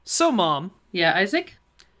So, Mom, Yeah, Isaac?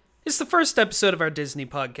 it's the first episode of our Disney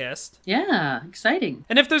podcast. Yeah, exciting.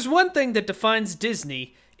 And if there's one thing that defines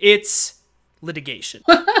Disney, it's litigation.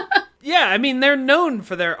 Yeah, I mean, they're known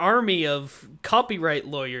for their army of copyright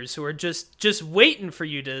lawyers who are just waiting for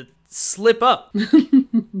you to slip up.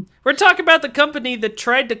 We're talking about the company that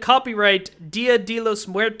tried to copyright Dia de los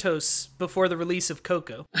Muertos before the release of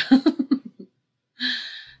Coco.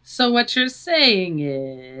 So what you're saying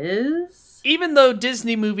is... Even though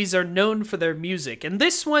Disney movies are known for their music, and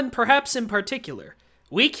this one perhaps in particular,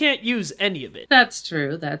 we can't use any of it. That's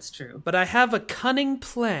true. But I have a cunning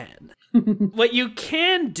plan. What you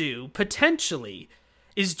can do, potentially,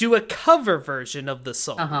 is do a cover version of the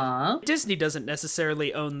song. Uh-huh. Disney doesn't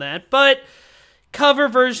necessarily own that, but cover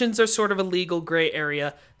versions are sort of a legal gray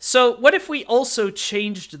area. So what if we also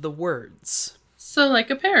changed the words? So like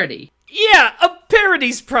a parody. Yeah, a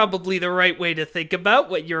parody's probably the right way to think about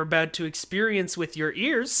what you're about to experience with your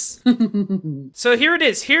ears. So here it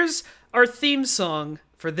is. Here's our theme song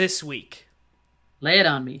for this week. Lay it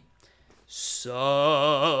on me. Someday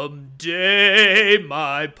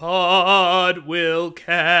my pod will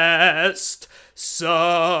cast. Someday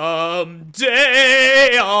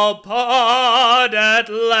I'll pod at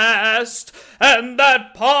last. And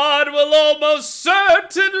that pod will almost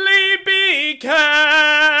certainly be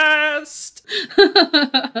cast.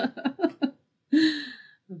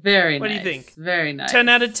 Very nice. What do you think? Very nice. 10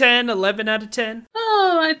 out of 10, 11 out of 10?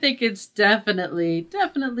 Oh, I think it's definitely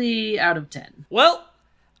out of 10. Well,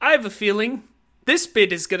 I have a feeling this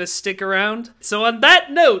bit is gonna stick around. So on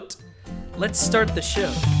that note, let's start the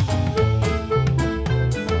show.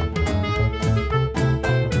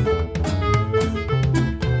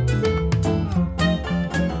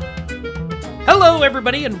 Hello,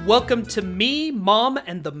 everybody, and welcome to Me, Mom,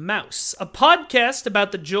 and the Mouse, a podcast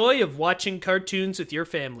about the joy of watching cartoons with your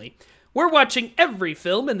family. We're watching every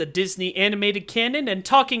film in the Disney animated canon and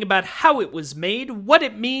talking about how it was made, what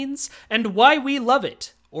it means, and why we love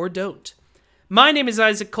it, or don't. My name is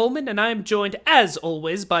Isaac Coleman, and I am joined, as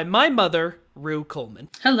always, by my mother, Rue Coleman.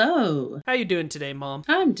 Hello. How you doing today, Mom?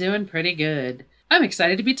 I'm doing pretty good. I'm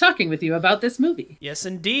excited to be talking with you about this movie. Yes,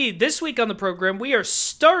 indeed. This week on the program, we are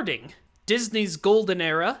starting Disney's golden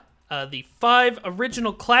era, the 5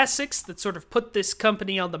 original classics that sort of put this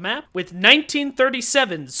company on the map, with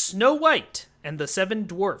 1937's Snow White and the Seven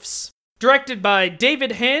Dwarfs. Directed by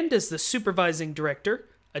David Hand as the supervising director.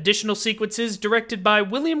 Additional sequences directed by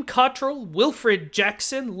William Cottrell, Wilfred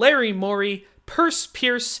Jackson, Larry Morey, Perce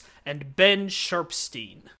Pierce, and Ben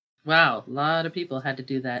Sharpsteen. Wow, a lot of people had to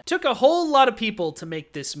do that. Took a whole lot of people to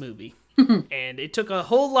make this movie. And it took a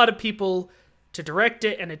whole lot of people to direct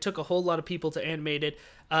it, and it took a whole lot of people to animate it,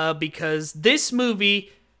 because this movie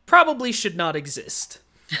probably should not exist.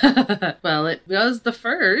 Well, it was the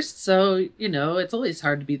first, so, it's always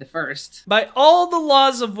hard to be the first. By all the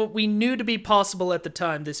laws of what we knew to be possible at the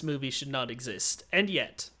time, this movie should not exist. And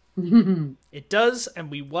yet, it does, and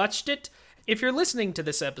we watched it. If you're listening to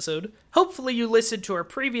this episode, hopefully you listened to our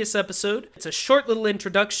previous episode. It's a short little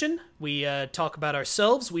introduction. We talk about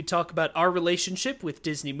ourselves. We talk about our relationship with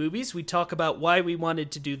Disney movies. We talk about why we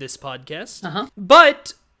wanted to do this podcast. Uh-huh.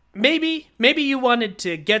 But maybe you wanted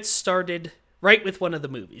to get started right with one of the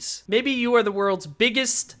movies. Maybe you are the world's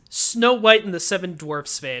biggest Snow White and the Seven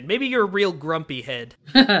Dwarfs fan. Maybe you're a real grumpy head.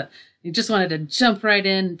 You just wanted to jump right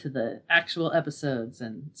into the actual episodes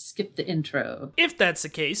and skip the intro. If that's the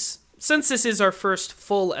case, since this is our first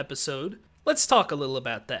full episode, let's talk a little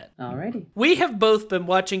about that. Alrighty. We have both been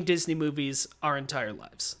watching Disney movies our entire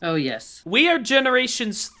lives. Oh, yes. We are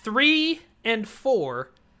generations 3 and 4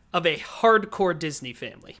 of a hardcore Disney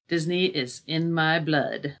family. Disney is in my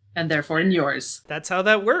blood, and therefore in yours. That's how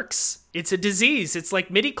that works. It's a disease. It's like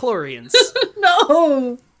midi-chlorians.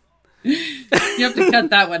 No! You have to cut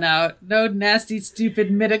that one out. No nasty, stupid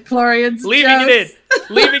midichlorians. Leaving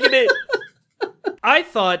it in. I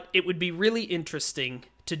thought it would be really interesting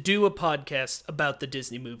to do a podcast about the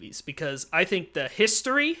Disney movies because I think the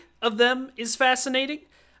history of them is fascinating.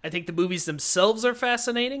 I think the movies themselves are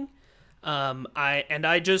fascinating.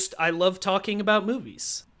 I love talking about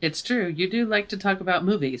movies. It's true. You do like to talk about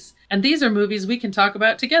movies. And these are movies we can talk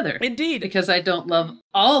about together. Indeed. Because I don't love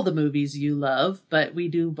all the movies you love, but we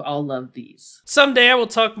do all love these. Someday I will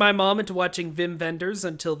talk my mom into watching Wim Wenders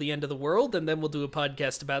Until the End of the World, and then we'll do a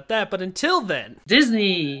podcast about that. But until then...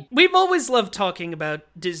 Disney! We've always loved talking about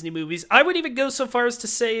Disney movies. I would even go so far as to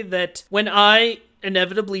say that when I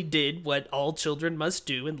inevitably did what all children must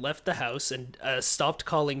do and left the house and stopped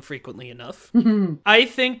calling frequently enough, I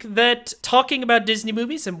think that talking about Disney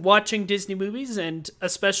movies and watching Disney movies, and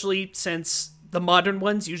especially since the modern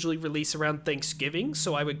ones usually release around Thanksgiving,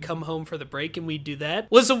 so I would come home for the break and we'd do that,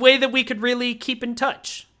 was a way that we could really keep in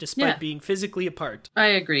touch, despite being physically apart. I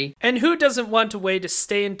agree. And who doesn't want a way to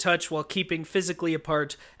stay in touch while keeping physically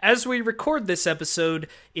apart as we record this episode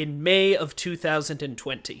in May of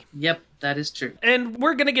 2020? Yep, that is true. And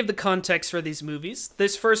we're going to give the context for these movies.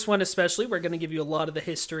 This first one especially, we're going to give you a lot of the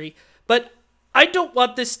history, but I don't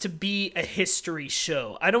want this to be a history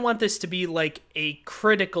show. I don't want this to be like a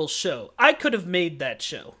critical show. I could have made that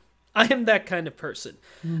show. I am that kind of person.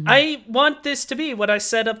 Mm-hmm. I want this to be what I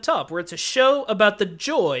said up top, where it's a show about the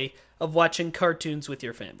joy of watching cartoons with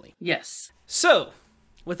your family. Yes. So,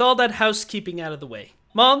 with all that housekeeping out of the way,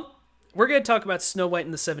 Mom, we're going to talk about Snow White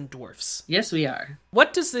and the Seven Dwarfs. Yes, we are.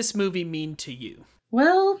 What does this movie mean to you?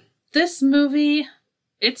 Well, this movie...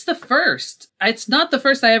 it's the first. It's not the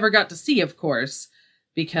first I ever got to see, of course,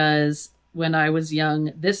 because when I was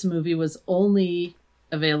young, this movie was only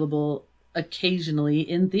available occasionally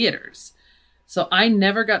in theaters. So I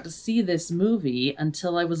never got to see this movie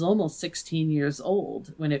until I was almost 16 years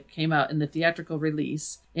old when it came out in the theatrical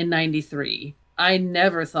release in 93. I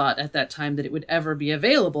never thought at that time that it would ever be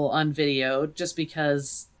available on video just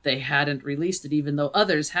because they hadn't released it, even though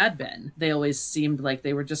others had been. They always seemed like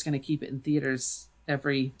they were just going to keep it in theaters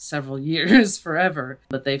every several years forever.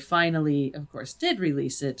 But they finally, of course, did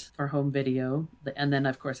release it for home video. And then,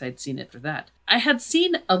 of course, I'd seen it for that. I had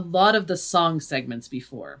seen a lot of the song segments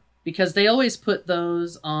before because they always put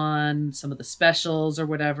those on some of the specials or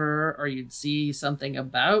whatever, or you'd see something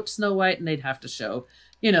about Snow White and they'd have to show,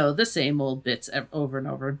 you know, the same old bits over and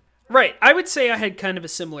over. Right. I would say I had kind of a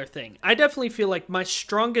similar thing. I definitely feel like my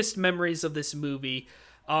strongest memories of this movie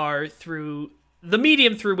are through the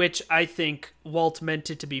medium through which I think Walt meant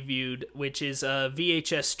it to be viewed, which is a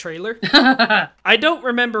VHS trailer. I don't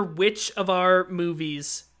remember which of our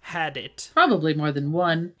movies had it. Probably more than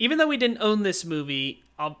one. Even though we didn't own this movie,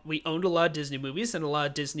 we owned a lot of Disney movies and a lot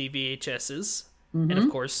of Disney VHSs. Mm-hmm. And of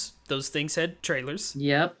course, those things had trailers.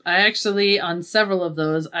 Yep. I actually, on several of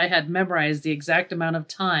those, I had memorized the exact amount of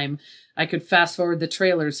time I could fast forward the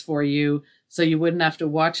trailers for you so you wouldn't have to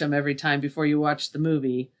watch them every time before you watched the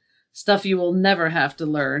movie. Stuff you will never have to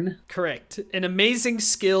learn. Correct. An amazing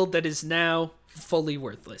skill that is now fully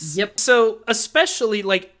worthless. Yep. So, especially,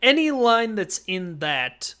 like, any line that's in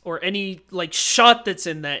that, or any, like, shot that's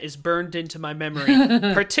in that is burned into my memory.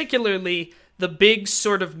 Particularly the big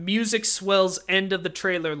sort of music swells end of the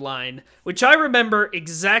trailer line, which I remember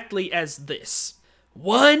exactly as this.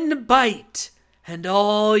 One bite, and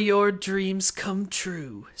all your dreams come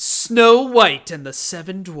true. Snow White and the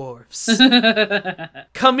Seven Dwarfs.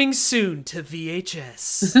 Coming soon to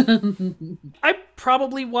VHS. I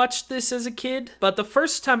probably watched this as a kid, but the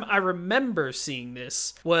first time I remember seeing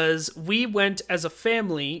this was we went as a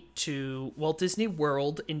family to Walt Disney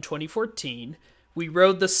World in 2014. We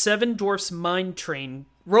rode the Seven Dwarfs Mine Train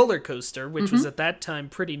roller coaster, which was at that time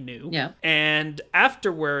pretty new. Yeah. And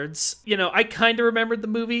afterwards, you know, I kind of remembered the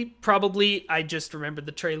movie. Probably I just remembered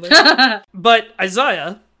the trailer. But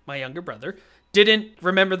Isaiah, my younger brother, didn't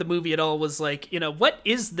remember the movie at all, was like, you know, what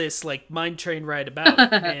is this, like, mine train ride about?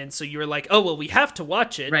 And so you were like, oh, well, we have to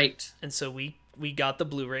watch it. Right. And so we got the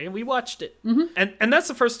Blu-ray and we watched it. Mm-hmm. And that's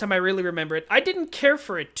the first time I really remember it. I didn't care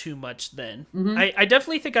for it too much then. Mm-hmm. I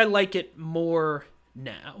definitely think I like it more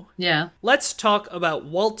now. Yeah. Let's talk about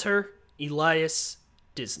Walter Elias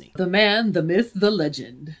Disney. The man, the myth, the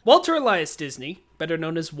legend. Walter Elias Disney, better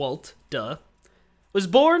known as Walt, was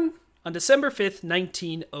born on December 5th,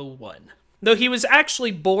 1901. Though he was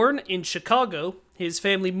actually born in Chicago, his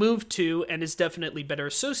family moved to, and is definitely better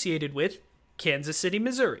associated with, Kansas City,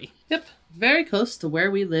 Missouri. Yep, very close to where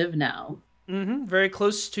we live now. Mm-hmm, very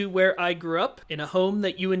close to where I grew up, in a home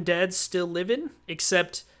that you and Dad still live in,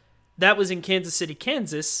 except that was in Kansas City,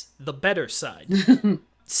 Kansas, the better side.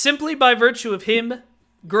 Simply by virtue of him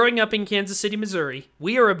growing up in Kansas City, Missouri,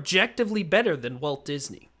 we are objectively better than Walt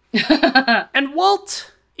Disney. And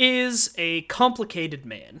Walt is a complicated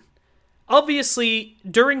man. Obviously,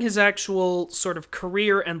 during his actual sort of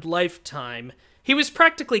career and lifetime, he was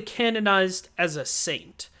practically canonized as a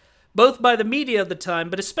saint, both by the media of the time,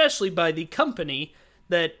 but especially by the company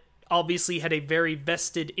that obviously had a very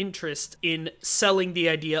vested interest in selling the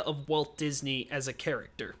idea of Walt Disney as a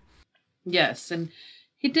character. Yes, and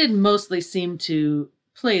he did mostly seem to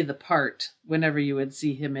play the part whenever you would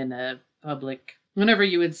see him in whenever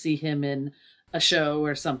you would see him in a show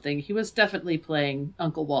or something. He was definitely playing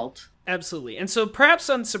Uncle Walt. Absolutely. And so perhaps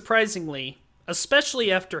unsurprisingly,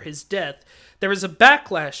 especially after his death, there was a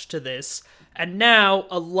backlash to this, and now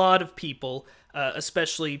a lot of people,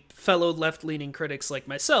 especially fellow left-leaning critics like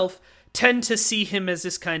myself, tend to see him as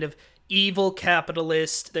this kind of evil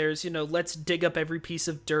capitalist. There's, let's dig up every piece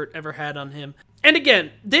of dirt ever had on him. And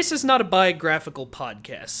again, this is not a biographical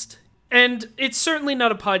podcast. And it's certainly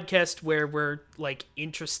not a podcast where we're,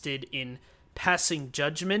 interested in passing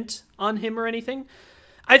judgment on him or anything.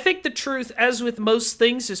 I think the truth, as with most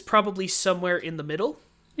things, is probably somewhere in the middle.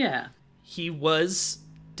 Yeah. He was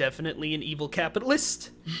definitely an evil capitalist,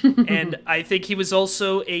 and I think he was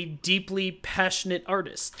also a deeply passionate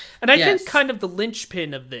artist. And I think kind of the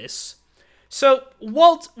linchpin of this. So,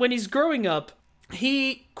 Walt, when he's growing up,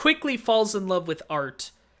 he quickly falls in love with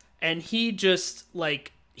art, and he just,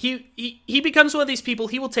 he becomes one of these people,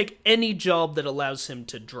 he will take any job that allows him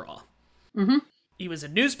to draw. Mm-hmm. He was a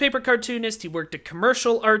newspaper cartoonist, he worked at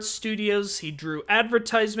commercial art studios, he drew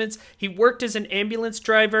advertisements, he worked as an ambulance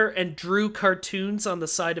driver and drew cartoons on the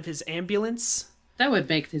side of his ambulance. That would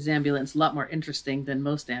make his ambulance a lot more interesting than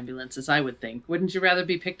most ambulances, I would think. Wouldn't you rather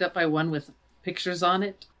be picked up by one with pictures on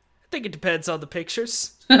it? I think it depends on the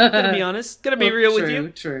pictures. Gonna be honest. Gonna be real with you.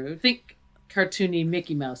 True. Think cartoony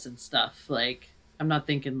Mickey Mouse and stuff. I'm not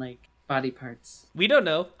thinking body parts. We don't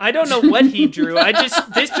know. I don't know what he drew.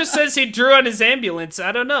 This just says he drew on his ambulance.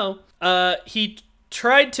 I don't know. He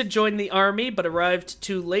tried to join the army, but arrived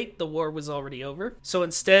too late. The war was already over. So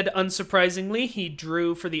instead, unsurprisingly, he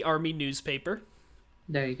drew for the army newspaper.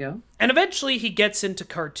 There you go. And eventually he gets into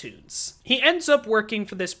cartoons. He ends up working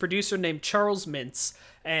for this producer named Charles Mintz,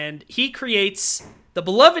 and he creates the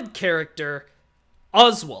beloved character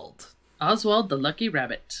Oswald. Oswald the Lucky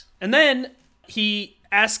Rabbit. And then he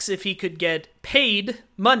asks if he could get paid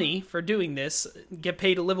money for doing this, get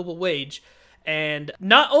paid a livable wage. And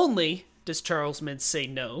not only does Charles Mintz say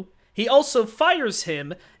no, he also fires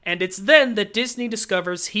him, and it's then that Disney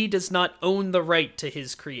discovers he does not own the right to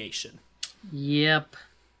his creation. Yep.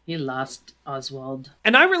 He lost Oswald.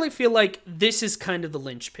 And I really feel like this is kind of the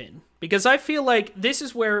linchpin, because I feel like this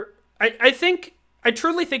is where I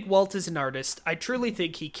truly think Walt is an artist. I truly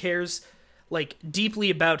think he cares deeply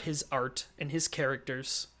about his art and his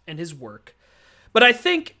characters and his work. But I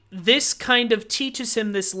think this kind of teaches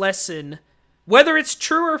him this lesson, whether it's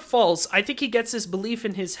true or false. I think he gets this belief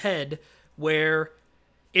in his head where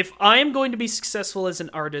if I am going to be successful as an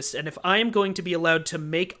artist, and if I am going to be allowed to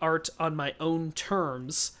make art on my own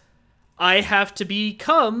terms, I have to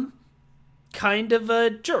become kind of a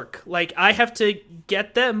jerk. I have to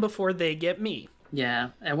get them before they get me. Yeah,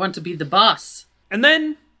 I want to be the boss. And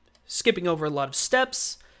then, skipping over a lot of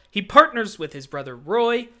steps, he partners with his brother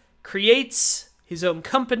Roy, creates his own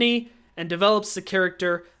company, and develops the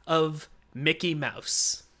character of Mickey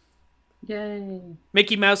Mouse. Yay.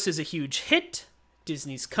 Mickey Mouse is a huge hit.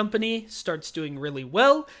 Disney's company starts doing really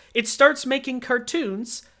well. It starts making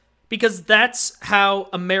cartoons because that's how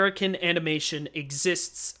American animation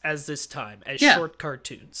exists as this time, as short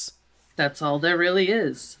cartoons. That's all there really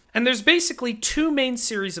is. And there's basically two main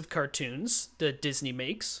series of cartoons that Disney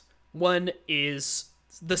makes. One is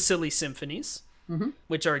the Silly Symphonies,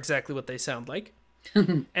 which are exactly what they sound like.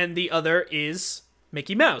 And the other is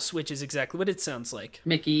Mickey Mouse, which is exactly what it sounds like.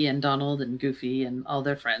 Mickey and Donald and Goofy and all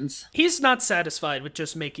their friends. He's not satisfied with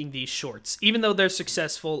just making these shorts, even though they're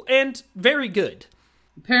successful and very good.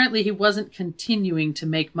 Apparently he wasn't continuing to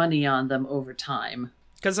make money on them over time.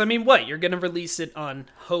 Because, what? You're going to release it on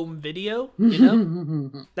home video?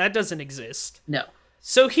 That doesn't exist. No.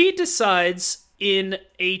 So he decides, in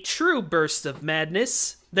a true burst of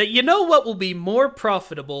madness, that what will be more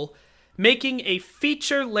profitable? Making a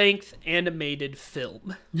feature-length animated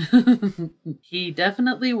film. He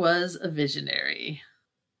definitely was a visionary.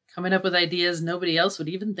 Coming up with ideas nobody else would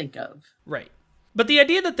even think of. Right. But the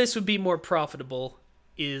idea that this would be more profitable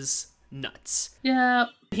is nuts. Yeah.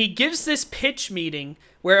 He gives this pitch meeting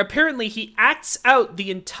where apparently he acts out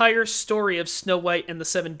the entire story of Snow White and the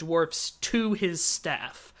Seven Dwarfs to his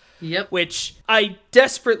staff. Yep. Which I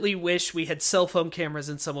desperately wish we had cell phone cameras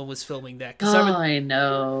and someone was filming that. I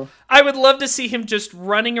know. I would love to see him just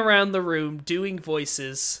running around the room doing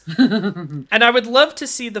voices. And I would love to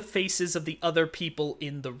see the faces of the other people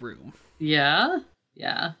in the room. Yeah.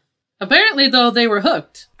 Yeah. Apparently, though, they were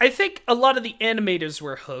hooked. I think a lot of the animators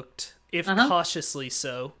were hooked, if cautiously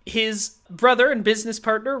so. His brother and business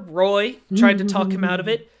partner, Roy, tried to talk him out of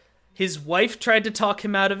it. His wife tried to talk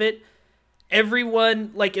him out of it.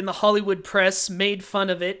 Everyone, in the Hollywood press, made fun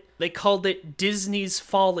of it. They called it Disney's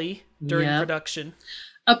folly during production.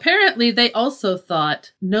 Apparently, they also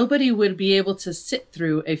thought nobody would be able to sit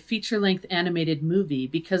through a feature-length animated movie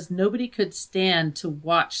because nobody could stand to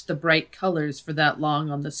watch the bright colors for that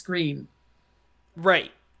long on the screen.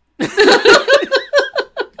 Right.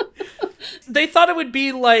 They thought it would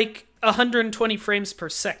be like 120 frames per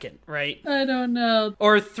second, right? I don't know.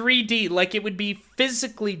 Or 3D, like it would be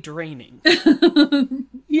physically draining.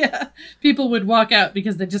 Yeah, people would walk out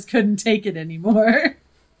because they just couldn't take it anymore.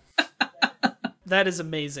 That is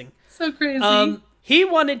amazing. So crazy. He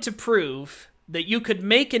wanted to prove that you could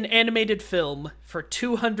make an animated film for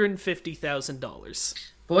 $250,000.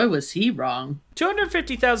 Boy, was he wrong.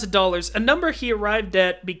 $250,000, a number he arrived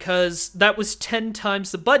at because that was 10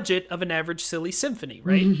 times the budget of an average Silly Symphony,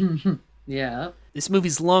 right? Yeah. This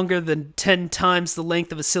movie's longer than 10 times the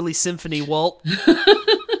length of a Silly Symphony, Walt.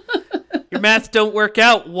 Your math don't work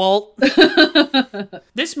out, Walt.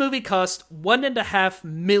 This movie cost $1.5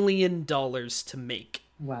 million to make.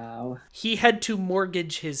 Wow. He had to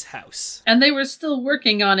mortgage his house. And they were still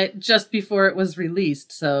working on it just before it was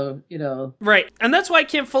released, so, Right. And that's why I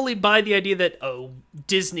can't fully buy the idea that,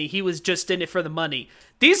 Disney, he was just in it for the money.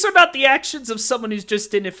 These are not the actions of someone who's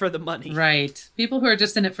just in it for the money. Right. People who are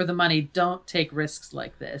just in it for the money don't take risks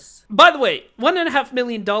like this. By the way, $1.5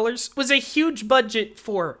 million was a huge budget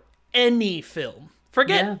for any film.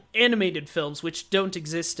 Forget animated films, which don't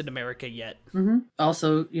exist in America yet. Mm-hmm.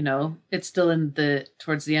 Also, it's still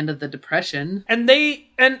towards the end of the Depression. And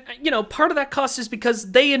part of that cost is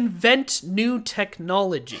because they invent new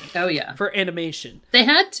technology. Oh, yeah. For animation. They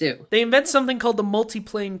had to. They invent something called the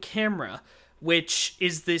multiplane camera, which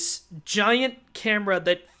is this giant camera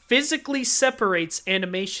that physically separates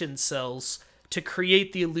animation cells to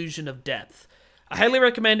create the illusion of depth. I highly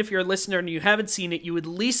recommend, if you're a listener and you haven't seen it, you at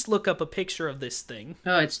least look up a picture of this thing.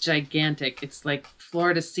 Oh, it's gigantic. It's like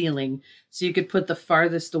floor to ceiling. So you could put the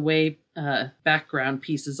farthest away background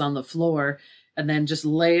pieces on the floor and then just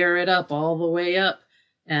layer it up all the way up.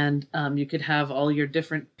 And you could have all your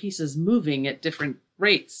different pieces moving at different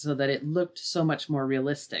rates so that it looked so much more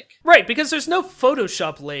realistic. Right, because there's no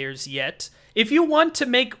Photoshop layers yet. If you want to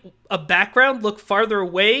make a background look farther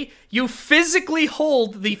away, you physically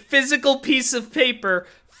hold the physical piece of paper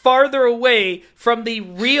farther away from the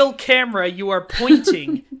real camera you are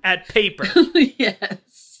pointing at paper.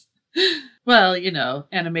 Yes. Well,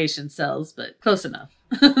 animation cells, but close enough.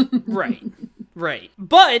 Right.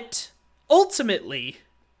 But ultimately,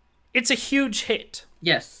 it's a huge hit.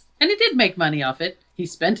 Yes. And he did make money off it. He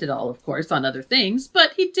spent it all, of course, on other things,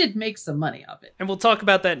 but he did make some money off it. And we'll talk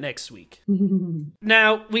about that next week.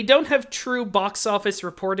 Now, we don't have true box office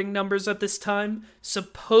reporting numbers at this time.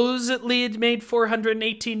 Supposedly it made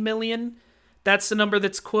 $418 million. That's the number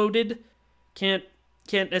that's quoted. Can't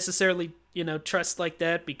necessarily, trust like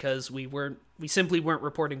that because we simply weren't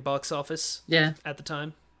reporting box office at the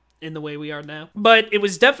time in the way we are now. But it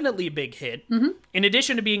was definitely a big hit. Mm-hmm. In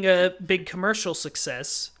addition to being a big commercial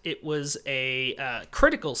success, it was a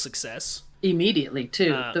critical success. Immediately,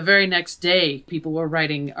 too. The very next day, people were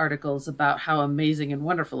writing articles about how amazing and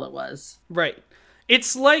wonderful it was. Right.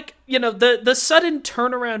 It's like, the sudden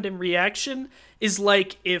turnaround in reaction is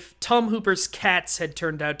like if Tom Hooper's Cats had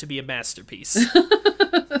turned out to be a masterpiece.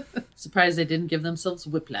 Surprised they didn't give themselves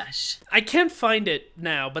whiplash. I can't find it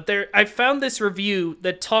now, but I found this review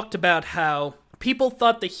that talked about how people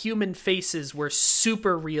thought the human faces were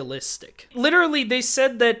super realistic. Literally, they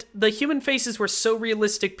said that the human faces were so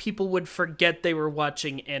realistic people would forget they were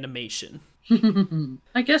watching animation.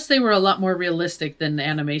 I guess they were a lot more realistic than the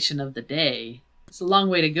animation of the day. It's a long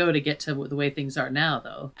way to go to get to the way things are now,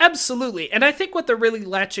 though. Absolutely. And I think what they're really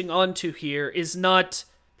latching onto here is not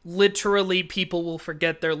literally people will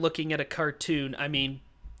forget they're looking at a cartoon. I mean,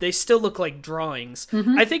 they still look like drawings.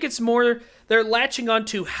 Mm-hmm. I think it's more they're latching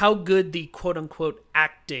onto how good the quote-unquote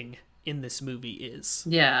acting in this movie is.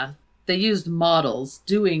 Yeah. They used models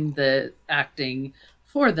doing the acting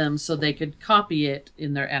for them so they could copy it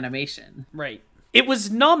in their animation. Right. It was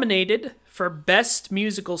nominated for Best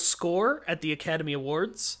Musical Score at the Academy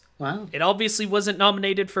Awards. Wow. It obviously wasn't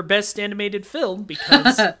nominated for Best Animated Film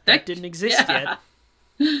because that didn't exist yet.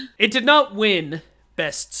 It did not win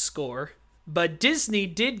Best Score, but Disney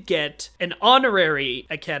did get an honorary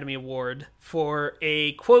Academy Award for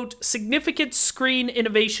a, quote, significant screen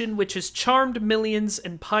innovation which has charmed millions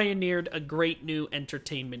and pioneered a great new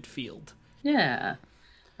entertainment field. Yeah.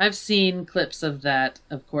 I've seen clips of that,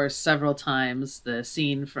 of course, several times. The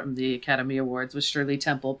scene from the Academy Awards with Shirley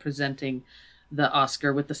Temple presenting the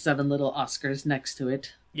Oscar with the 7 little Oscars next to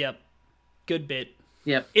it. Yep. Good bit.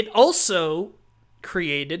 Yep. It also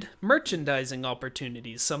created merchandising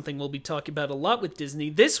opportunities, something we'll be talking about a lot with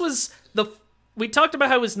Disney. We talked about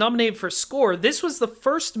how it was nominated for score. This was the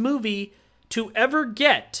first movie to ever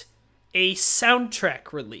get a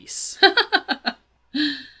soundtrack release.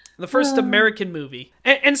 The first American movie.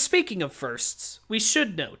 And speaking of firsts, we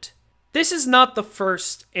should note, This is not the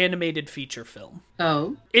first animated feature film.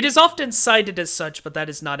 Oh. It is often cited as such, but that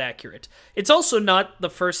is not accurate. It's also not the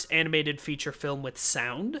first animated feature film with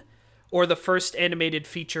sound, or the first animated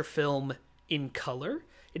feature film in color.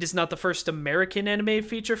 It is not the first American animated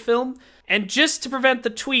feature film. And just to prevent the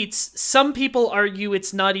tweets, some people argue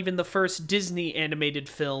it's not even the first Disney animated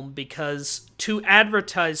film because to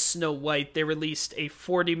advertise Snow White, they released a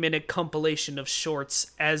 40-minute compilation of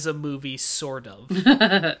shorts as a movie, sort of.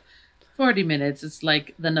 40 minutes. It's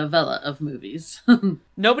like the novella of movies.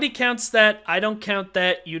 Nobody counts that. I don't count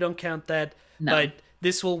that. You don't count that. No. But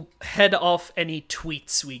this will head off any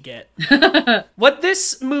tweets we get. What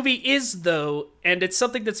this movie is, though, and it's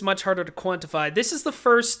something that's much harder to quantify, this is the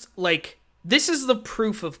first, this is the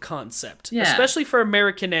proof of concept. Yeah. Especially for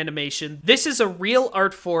American animation. This is a real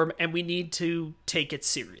art form, and we need to take it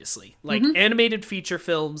seriously. Animated feature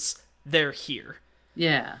films, they're here.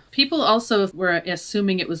 Yeah. People also were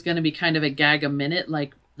assuming it was going to be kind of a gag a minute,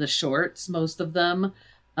 like the shorts, most of them.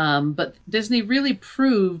 But Disney really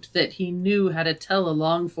proved that he knew how to tell a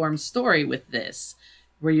long-form story with this,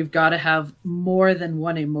 where you've got to have more than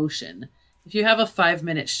one emotion. If you have a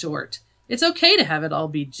 5-minute short, it's okay to have it all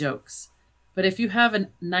be jokes. But if you have a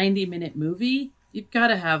 90-minute movie, you've got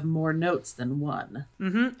to have more notes than one.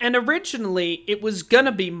 Mm-hmm. And originally, it was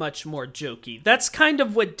gonna be much more jokey. That's kind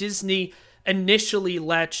of what Disney initially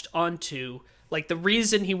latched onto. Like, the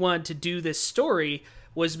reason he wanted to do this story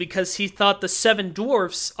was because he thought the Seven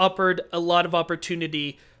Dwarfs offered a lot of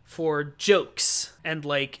opportunity for jokes and,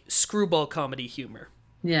 screwball comedy humor.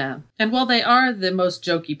 Yeah. And while they are the most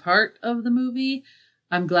jokey part of the movie,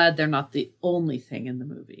 I'm glad they're not the only thing in the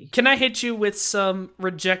movie. Can I hit you with some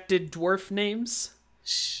rejected dwarf names?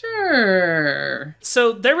 Sure.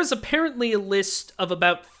 So there was apparently a list of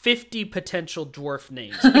about 50 potential dwarf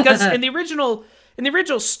names. Because in the original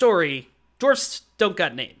story, dwarfs don't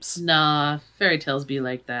got names. Nah, fairy tales be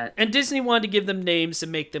like that. And Disney wanted to give them names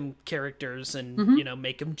and make them characters and,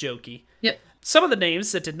 make them jokey. Yep. Some of the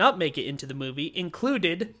names that did not make it into the movie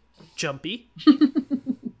included Jumpy.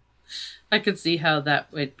 I could see how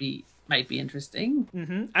that might be interesting.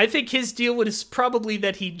 Mm-hmm. I think his deal was probably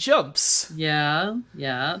that he jumps. Yeah.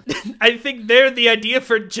 I think there the idea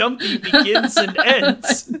for Jumpy begins and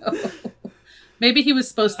ends. Maybe he was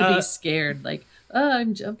supposed to be scared, like, oh,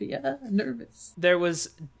 I'm jumpy, I'm nervous. There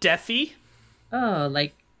was Deafy. Oh,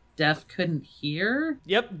 like deaf couldn't hear?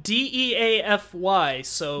 Yep, Deafy,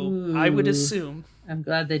 so Ooh. I would assume. I'm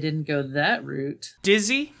glad they didn't go that route.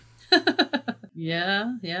 Dizzy.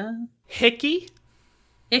 Yeah. Hickey.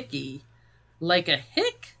 Hickey. Like a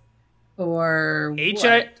hick? Or Hickey.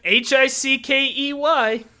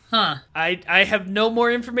 Huh. I have no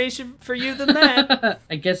more information for you than that.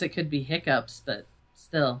 I guess it could be hiccups, but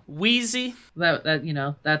still. Wheezy.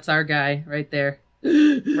 That's our guy right there.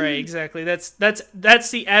 Right, exactly. That's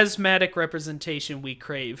the asthmatic representation we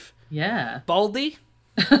crave. Yeah. Baldy?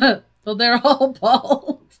 Well, they're all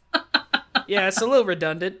bald. Yeah, it's a little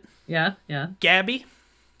redundant. Yeah. Gabby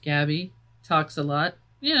talks a lot.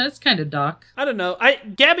 Yeah, it's kind of Doc. I don't know.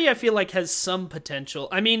 Gabby, I feel like, has some potential.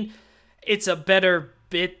 I mean, it's a better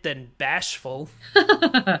bit than Bashful.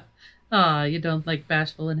 Aw, you don't like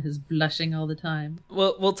Bashful and his blushing all the time.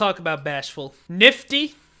 We'll talk about Bashful.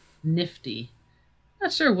 Nifty?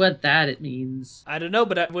 Not sure what it means. I don't know,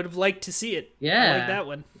 but I would have liked to see it. Yeah. I like that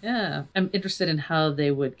one. Yeah. I'm interested in how they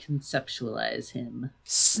would conceptualize him.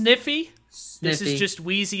 Sniffy? This is just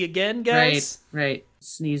Wheezy again, guys. Right.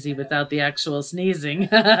 Sneezy without the actual sneezing.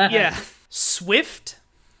 Yeah. Swift?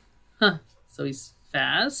 Huh. So he's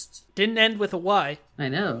fast? Didn't end with a Y. I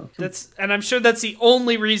know. And I'm sure that's the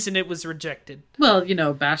only reason it was rejected. Well,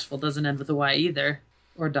 Bashful doesn't end with a Y either.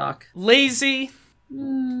 Or Doc. Lazy?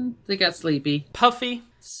 They got sleepy. Puffy?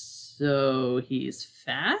 So he's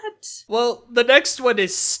fat? Well, the next one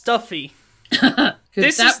is Stuffy.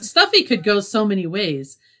 Stuffy could go so many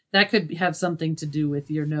ways. That could have something to do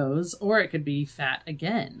with your nose, or it could be fat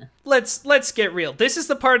again. Let's get real. This is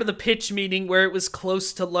the part of the pitch meeting where it was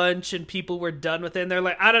close to lunch and people were done with it, and they're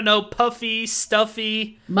like, I don't know, Puffy,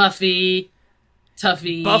 Stuffy, Muffy,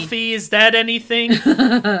 Tuffy, Buffy, is that anything?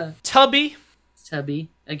 Tubby,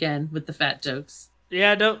 again with the fat jokes.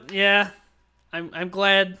 I'm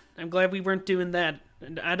glad we weren't doing that.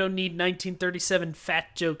 And I don't need 1937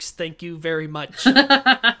 fat jokes, thank you very much.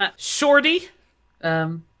 Shorty.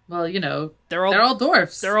 Well, they're all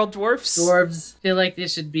dwarfs. They're all dwarfs. Dwarves feel like they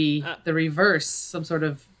should be the reverse, some sort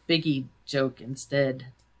of Biggie joke instead.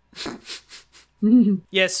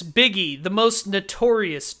 Yes, Biggie, the most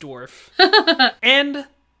notorious dwarf. And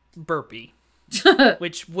Burpee.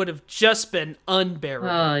 which would have just been unbearable.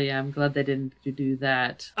 Oh, yeah, I'm glad they didn't do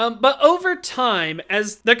that. But over time,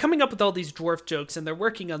 as they're coming up with all these dwarf jokes and they're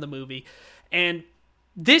working on the movie, and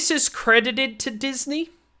this is credited to Disney.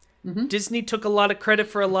 Mm-hmm. Disney took a lot of credit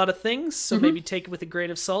for a lot of things, so maybe take it with a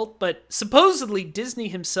grain of salt. But supposedly, Disney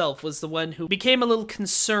himself was the one who became a little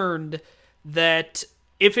concerned that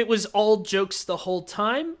if it was all jokes the whole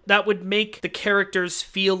time, that would make the characters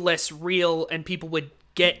feel less real and people would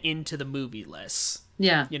get into the movie less.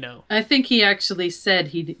 Yeah. You know. I think he actually said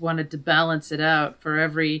he wanted to balance it out. For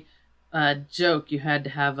every joke, you had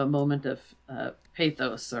to have a moment of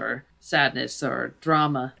pathos or sadness or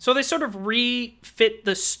drama. So they sort of refit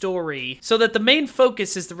the story so that the main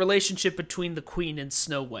focus is the relationship between the Queen and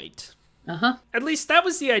Snow White. Uh-huh. At least that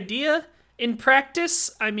was the idea. In practice,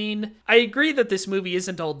 I mean, I agree that this movie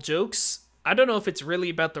isn't all jokes. I don't know if it's really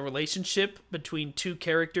about the relationship between two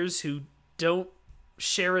characters who don't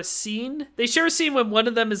share a scene. They share a scene when one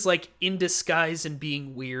of them is like in disguise and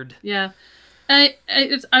being weird. Yeah. I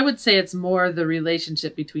would say it's more the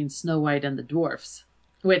relationship between Snow White and the dwarfs.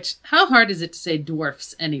 Which, how hard is it to say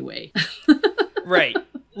dwarfs anyway? Right.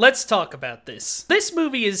 Let's talk about this. This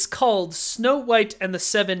movie is called Snow White and the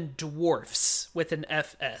Seven Dwarfs with an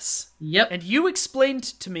FS. Yep. And you explained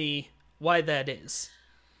to me why that is.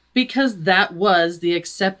 Because that was the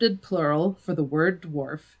accepted plural for the word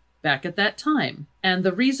dwarf back at that time. And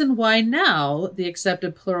the reason why now the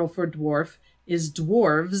accepted plural for dwarf is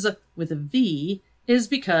dwarves with a V is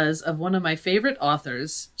because of one of my favorite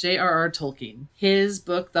authors, J.R.R. Tolkien. His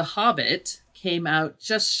book, The Hobbit, came out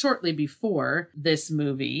just shortly before this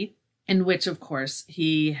movie, in which, of course,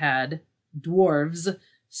 he had dwarves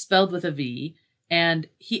spelled with a V, and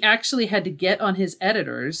he actually had to get on his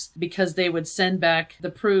editors because they would send back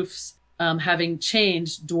the proofs having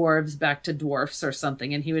changed dwarves back to dwarfs or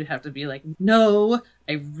something, and he would have to be like, no,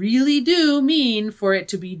 I really do mean for it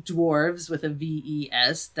to be dwarves with a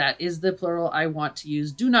V-E-S. That is the plural I want to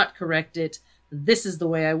use. Do not correct it. This is the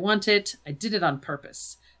way I want it. I did it on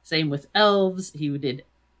purpose. Same with elves. He did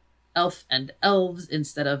elf and elves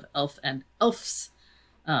instead of elf and elfs,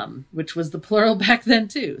 which was the plural back then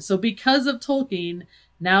too. So because of Tolkien,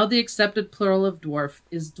 now the accepted plural of dwarf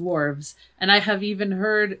is dwarves. And I have even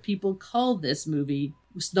heard people call this movie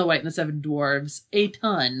Snow White and the Seven Dwarves a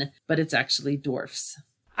ton, but it's actually dwarfs.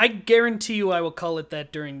 I guarantee you I will call it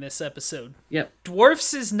that during this episode. Yep.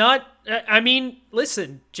 Dwarfs is not... I mean,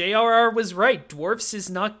 listen, J.R.R. was right. Dwarfs is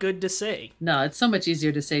not good to say. No, it's so much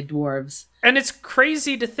easier to say dwarves. And it's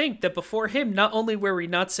crazy to think that before him, not only were we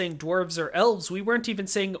not saying dwarves or elves, we weren't even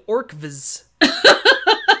saying orcvs.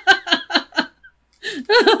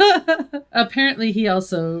 Apparently he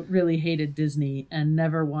also really hated Disney and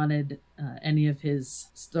never wanted any of his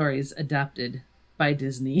stories adapted by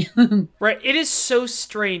Disney. Right. It is so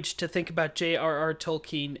strange to think about J.R.R.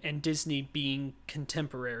 Tolkien and Disney being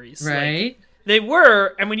contemporaries. Right. Like, they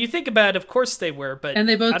were, and when you think about it, of course they were, but and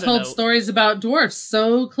they both told stories about dwarfs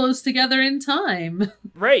so close together in time.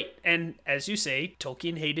 Right. And as you say,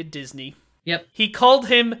 Tolkien hated Disney. Yep. He called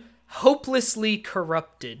him hopelessly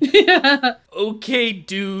corrupted. Yeah. Okay,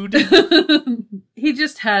 dude. He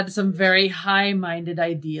just had some very high-minded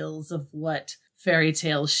ideals of what fairy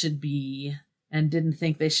tales should be and didn't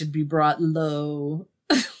think they should be brought low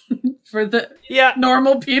for the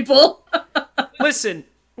normal people. Listen,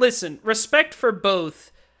 respect for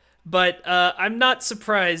both, but I'm not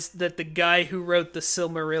surprised that the guy who wrote the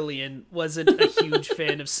Silmarillion wasn't a huge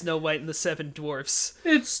fan of Snow White and the Seven Dwarfs.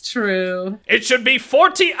 It's true. It should be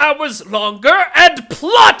 40 hours longer and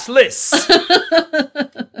plotless!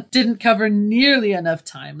 Didn't cover nearly enough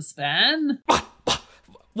time span.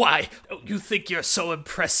 Why? You think you're so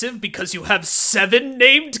impressive because you have 7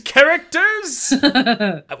 named characters?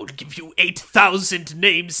 I will give you 8,000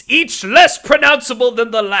 names, each less pronounceable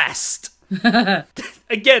than the last.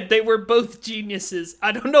 Again, they were both geniuses.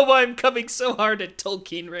 I don't know why I'm coming so hard at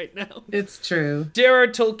Tolkien right now. It's true. J.R.R.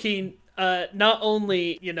 Tolkien, not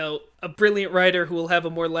only, a brilliant writer who will have a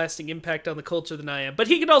more lasting impact on the culture than I am, but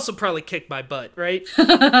he could also probably kick my butt, right?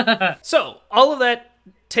 So, all of that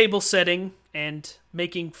table setting and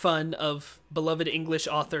making fun of beloved English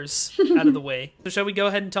authors out of the way. So shall we go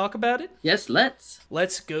ahead and talk about it? Yes, let's.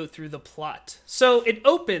 Let's go through the plot. So it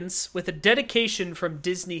opens with a dedication from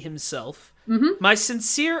Disney himself. Mm-hmm. My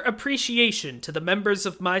sincere appreciation to the members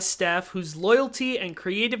of my staff whose loyalty and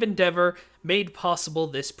creative endeavor made possible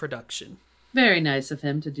this production. Very nice of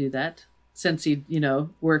him to do that, since he,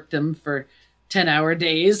 worked them for 10-hour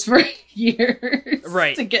days for years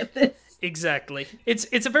right. to get this. Exactly.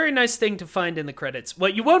 It's a very nice thing to find in the credits.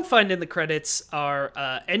 What you won't find in the credits are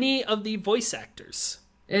any of the voice actors.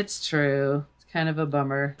 It's true. It's Kind of a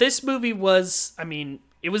bummer. This movie was, I mean,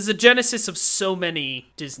 it was the genesis of so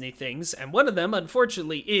many Disney things, and one of them,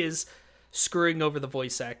 unfortunately, is screwing over the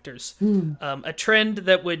voice actors. A trend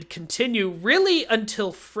that would continue really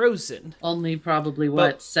until Frozen. Only probably,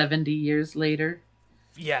 70 years later?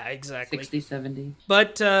 Yeah, exactly. 60, 70.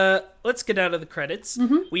 But let's get out of the credits.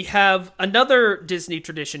 We have another Disney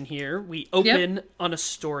tradition here. We open on a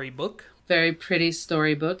storybook. Very pretty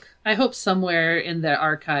storybook. I hope somewhere in their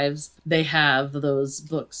archives they have those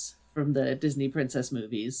books from the Disney princess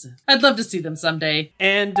movies. I'd love to see them someday.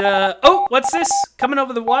 And oh, what's this? Coming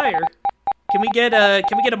over the wire. Can we get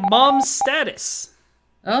a mom status?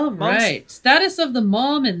 All right. Status of the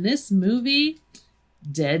mom in this movie: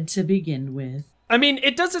 dead to begin with. I mean,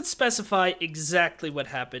 it doesn't specify exactly what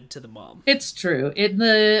happened to the mom. It's true. In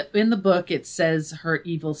the book, it says her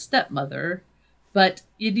evil stepmother, but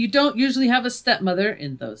you don't usually have a stepmother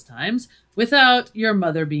in those times without your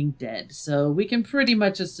mother being dead. So we can pretty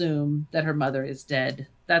much assume that her mother is dead.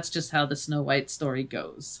 That's just how the Snow White story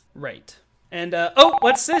goes. Right. And, oh,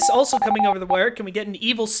 what's this? Also coming over the wire. Can we get an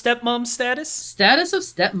evil stepmom status? Status of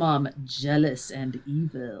stepmom: jealous and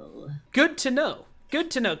evil. Good to know.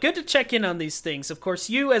 Good to know. Good to check in on these things. Of course,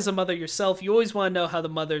 you as a mother yourself, you always want to know how the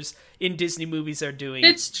mothers in Disney movies are doing.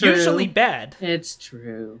 It's true. Usually bad. It's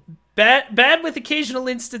true. Bad with occasional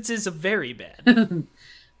instances of very bad.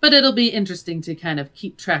 But it'll be interesting to kind of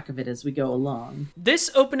keep track of it as we go along. This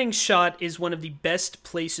opening shot is one of the best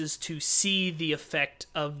places to see the effect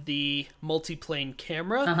of the multiplane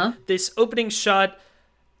camera. This opening shot,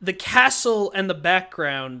 the castle and the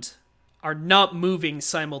background are not moving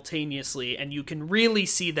simultaneously, and you can really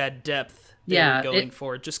see that depth they were going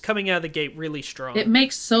for. Just coming out of the gate really strong. It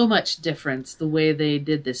makes so much difference the way they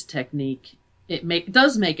did this technique. It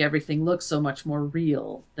does make everything look so much more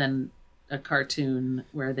real than a cartoon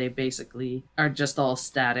where they basically are just all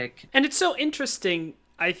static. And it's so interesting,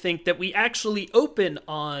 I think, that we actually open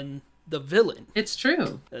on the villain. It's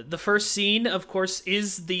true. The first scene, of course,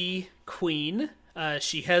 is the queen.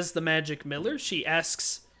 She has the Magic Miller. She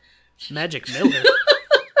asks... Magic Miller?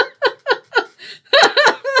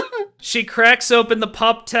 She cracks open the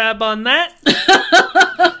pop tab on that,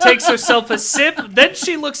 takes herself a sip, then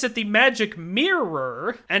she looks at the magic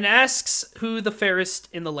mirror and asks who the fairest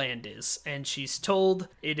in the land is. And she's told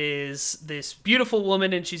it is this beautiful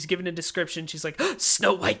woman, and she's given a description. She's like,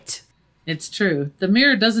 Snow White! It's true. The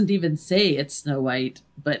mirror doesn't even say it's Snow White,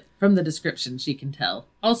 but from the description she can tell.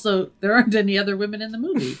 Also, there aren't any other women in the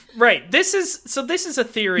movie. Right. This is a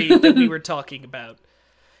theory that we were talking about.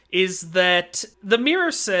 Is that the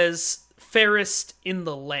mirror says fairest in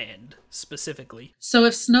the land, specifically. So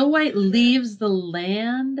if Snow White leaves the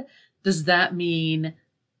land, does that mean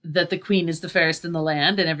that the queen is the fairest in the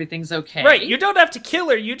land and everything's okay? Right, you don't have to kill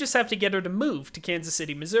her, you just have to get her to move to Kansas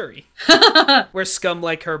City, Missouri, where scum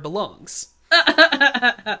like her belongs.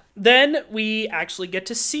 Then we actually get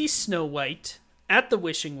to see Snow White at the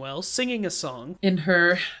wishing well singing a song. In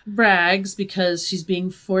her rags, because she's being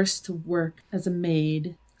forced to work as a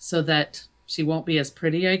maid so that she won't be as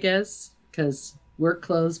pretty, I guess, because work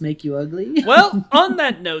clothes make you ugly. Well, on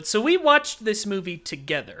that note, so we watched this movie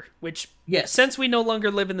together, which, yes, since we no longer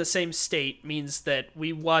live in the same state, means that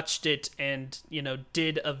we watched it and,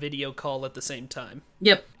 did a video call at the same time.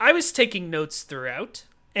 Yep. I was taking notes throughout,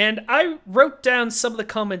 and I wrote down some of the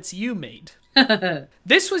comments you made.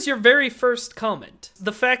 This was your very first comment.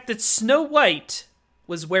 The fact that Snow White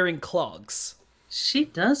was wearing clogs. She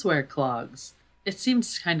does wear clogs. It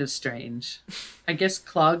seems kind of strange. I guess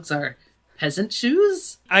clogs are peasant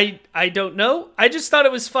shoes? I don't know. I just thought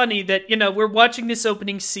it was funny that, we're watching this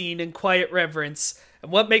opening scene in quiet reverence,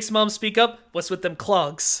 and what makes Mom speak up? What's with them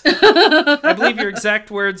clogs? I believe your exact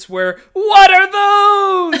words were, "What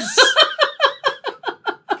are those?"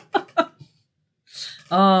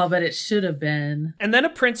 Oh, but it should have been. And then a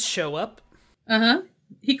prince show up. Uh-huh.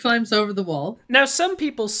 He climbs over the wall. Now, some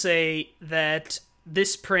people say that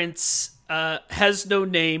this prince has no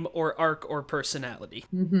name or arc or personality.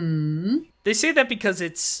 Mm-hmm. They say that because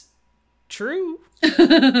it's true.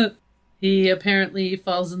 He apparently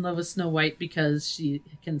falls in love with Snow White because she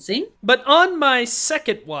can sing. But on my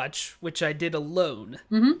second watch, which I did alone,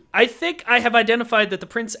 I think I have identified that the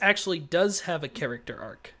prince actually does have a character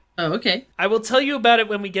arc. Oh, okay. I will tell you about it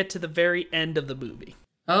when we get to the very end of the movie.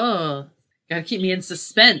 Oh, gotta keep me in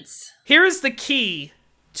suspense. Here is the key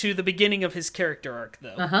to the beginning of his character arc,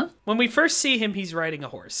 though. Uh-huh. When we first see him, he's riding a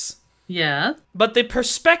horse. Yeah. But the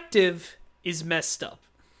perspective is messed up.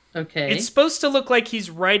 Okay. It's supposed to look like he's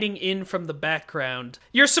riding in from the background.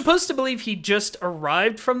 You're supposed to believe he just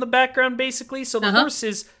arrived from the background, basically, so the horse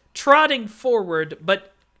is trotting forward,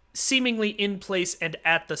 but seemingly in place and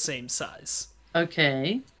at the same size.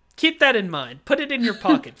 Okay. Keep that in mind. Put it in your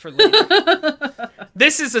pocket for later.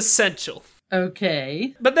 This is essential.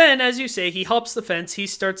 Okay. But then, as you say, he hops the fence. He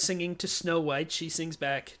starts singing to Snow White. She sings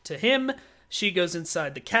back to him. She goes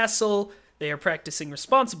inside the castle. They are practicing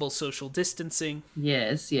responsible social distancing.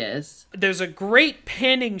 Yes, yes. There's a great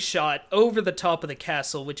panning shot over the top of the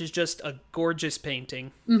castle, which is just a gorgeous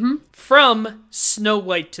painting, from Snow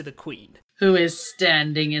White to the Queen. Who is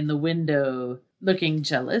standing in the window looking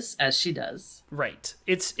jealous, as she does. Right.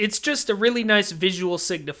 It's just a really nice visual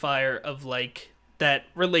signifier of, like, that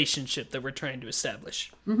relationship that we're trying to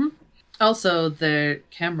establish. Also, their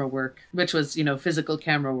camera work, which was, physical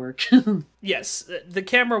camera work. Yes, the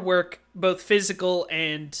camera work, both physical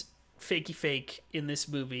and fakey fake in this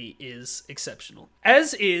movie, is exceptional.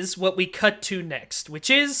 As is what we cut to next, which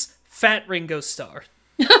is Fat Ringo Starr.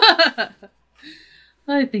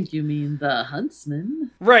 I think you mean the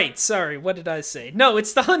huntsman. Right, sorry, what did I say? No,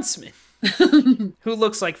 it's the huntsman, who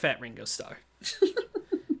looks like Fat Ringo Starr.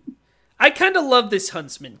 I kind of love this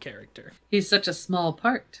huntsman character. He's such a small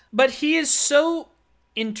part. But he is so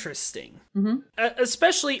interesting.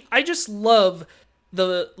 Especially, I just love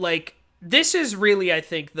this is really, I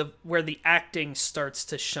think, where the acting starts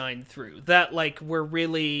to shine through. That, we're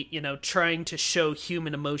really, trying to show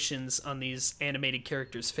human emotions on these animated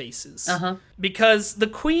characters' faces. Because the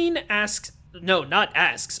Queen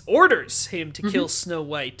orders him to kill Snow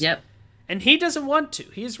White. Yep. And he doesn't want to.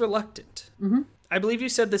 He's reluctant. I believe you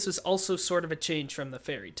said this was also sort of a change from the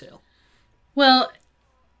fairy tale. Well,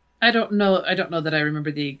 I don't know that I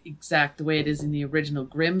remember the exact way it is in the original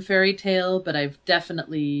Grimm fairy tale, but I've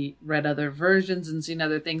definitely read other versions and seen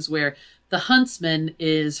other things where the huntsman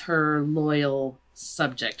is her loyal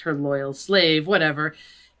subject, her loyal slave, whatever.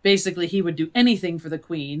 Basically, he would do anything for the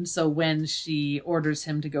queen, so when she orders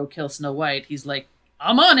him to go kill Snow White, he's like,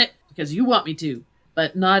 I'm on it, because you want me to.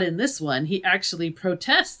 But not in this one. He actually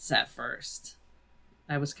protests at first.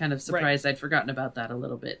 I was kind of surprised. I'd forgotten about that a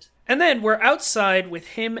little bit. And then we're outside with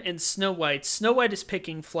him and Snow White. Snow White is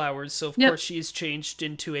picking flowers, so of course she is changed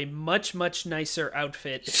into a much, much nicer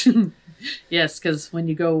outfit. Yes, because when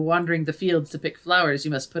you go wandering the fields to pick flowers,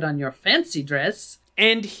 you must put on your fancy dress.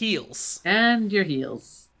 And heels. And your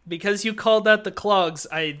heels. Because you called out the clogs,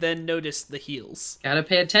 I then noticed the heels. Gotta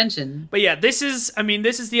pay attention. But yeah, this is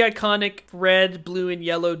the iconic red, blue, and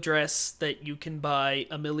yellow dress that you can buy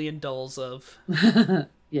 $1 million of.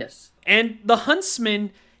 Yes. And the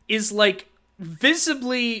huntsman is,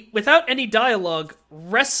 visibly, without any dialogue,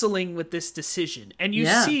 wrestling with this decision. And you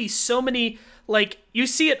see so many, you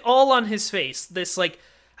see it all on his face. This, I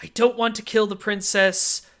don't want to kill the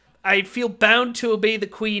princess. I feel bound to obey the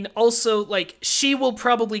queen. Also, she will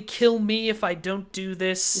probably kill me if I don't do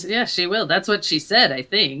this. Yeah, she will. That's what she said, I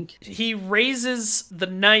think. He raises the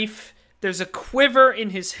knife. There's a quiver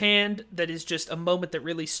in his hand that is just a moment that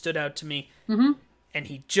really stood out to me. And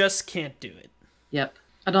he just can't do it. Yep.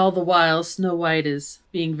 And all the while, Snow White is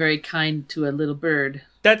being very kind to a little bird.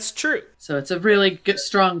 That's true. So it's a really good,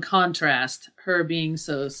 strong contrast. Her being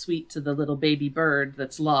so sweet to the little baby bird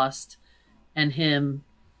that's lost, and him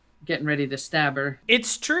getting ready to stab her.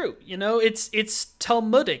 It's true. It's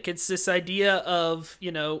Talmudic. It's this idea of,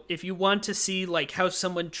 if you want to see, how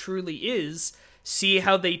someone truly is, see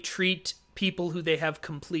how they treat people who they have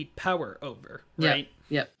complete power over, right?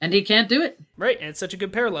 Yep. And he can't do it. Right, and it's such a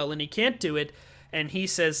good parallel, and he can't do it. And he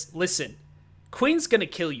says, listen, Queen's gonna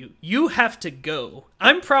kill you. You have to go.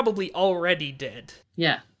 I'm probably already dead.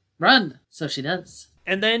 Yeah. Run. So she does.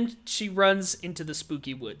 And then she runs into the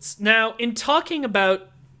spooky woods. Now, in talking about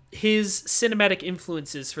his cinematic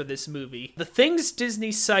influences for this movie, the things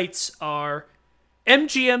Disney cites are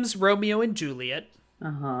MGM's Romeo and Juliet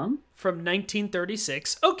from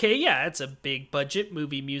 1936. Okay, yeah, it's a big budget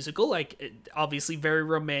movie musical, obviously very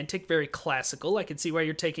romantic, very classical. I can see why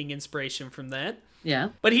you're taking inspiration from that. Yeah.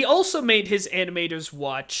 But he also made his animators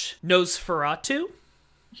watch Nosferatu,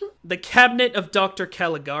 The Cabinet of Dr.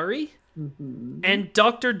 Caligari, and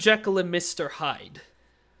Dr. Jekyll and Mr. Hyde.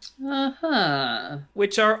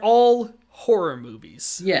 Which are all horror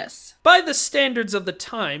movies. Yes. By the standards of the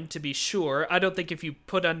time, to be sure. I don't think if you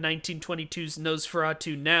put on 1922's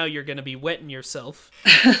Nosferatu now, you're going to be wetting yourself.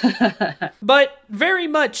 But very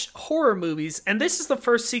much horror movies, and this is the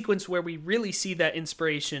first sequence where we really see that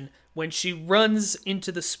inspiration when she runs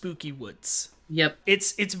into the spooky woods. Yep.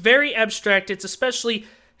 It's very abstract. It's especially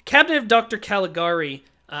Cabinet of Dr. Caligari.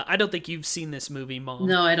 I don't think you've seen this movie, Mom.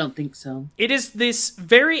 No, I don't think so. It is this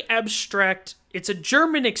very abstract It's a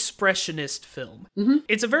German expressionist film.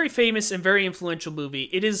 It's a very famous and very influential movie.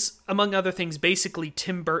 It is, among other things, basically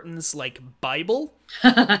Tim Burton's, like, Bible.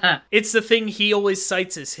 It's the thing he always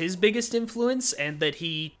cites as his biggest influence, and that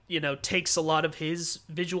he, takes a lot of his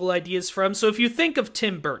visual ideas from. So if you think of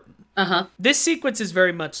Tim Burton, this sequence is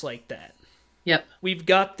very much like that. Yep. We've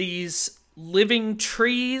got these living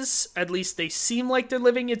trees, at least they seem like they're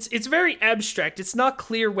living. It's very abstract. It's not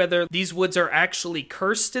clear whether these woods are actually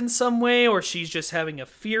cursed in some way or she's just having a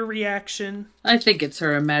fear reaction. I think it's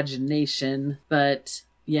her imagination, but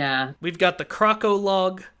yeah. We've got the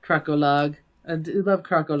Crocolog. Crocolog. I do love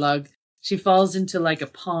Crocolog. She falls into like a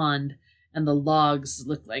pond and the logs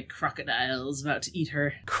look like crocodiles about to eat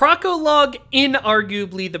her. Crocolog,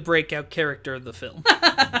 inarguably the breakout character of the film.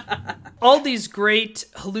 All these great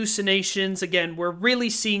hallucinations. Again, we're really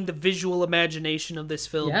seeing the visual imagination of this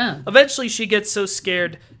film. Yeah. Eventually, she gets so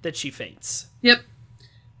scared that she faints. Yep.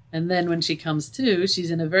 And then when she comes to,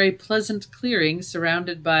 she's in a very pleasant clearing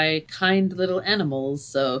surrounded by kind little animals.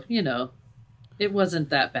 So, it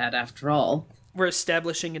wasn't that bad after all. We're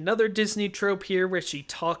establishing another Disney trope here where she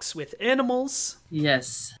talks with animals.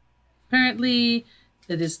 Yes. Apparently,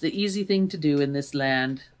 it is the easy thing to do in this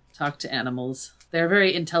land. Talk to animals. They're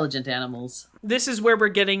very intelligent animals. This is where we're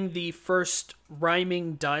getting the first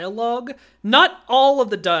rhyming dialogue. Not all of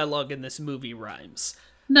the dialogue in this movie rhymes.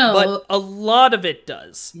 No. But a lot of it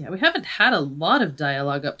does. Yeah, we haven't had a lot of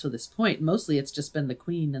dialogue up to this point. Mostly it's just been the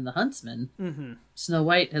Queen and the Huntsman. Mm-hmm. Snow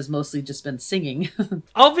White has mostly just been singing.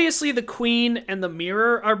 Obviously, the Queen and the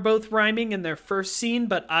Mirror are both rhyming in their first scene,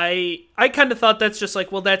 but I kind of thought that's just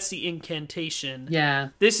like, well, that's the incantation. Yeah.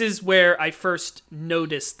 This is where I first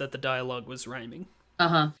noticed that the dialogue was rhyming.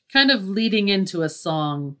 Kind of leading into a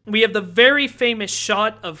song. We have the very famous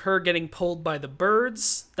shot of her getting pulled by the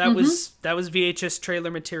birds. That was VHS trailer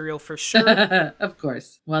material for sure. Of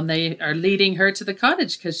course. When they are leading her to the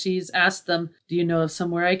cottage because she's asked them, do you know of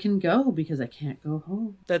somewhere I can go? Because I can't go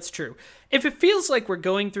home. That's true. If it feels like we're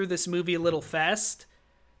going through this movie a little fast,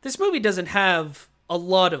 this movie doesn't have a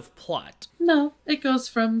lot of plot. No, it goes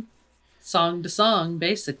from song to song,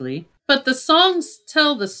 basically. But the songs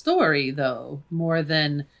tell the story, though, more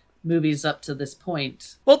than movies up to this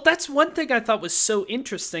point. Well, that's one thing I thought was so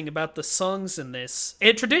interesting about the songs in this. In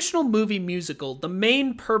a traditional movie musical, the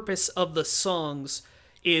main purpose of the songs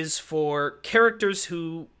is for characters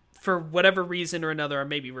who, for whatever reason or another, are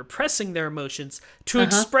maybe repressing their emotions, to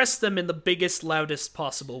express them in the biggest, loudest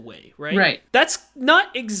possible way, right? Right. That's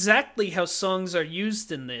not exactly how songs are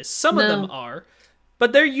used in this. Some of them are.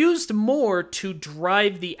 But they're used more to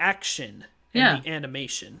drive the action and the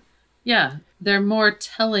animation. Yeah, they're more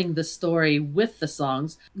telling the story with the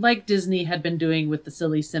songs, like Disney had been doing with the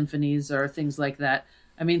silly symphonies or things like that.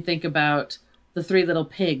 I mean, think about the Three Little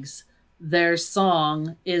Pigs. Their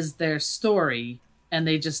song is their story, and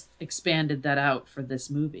they just expanded that out for this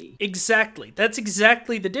movie. Exactly. That's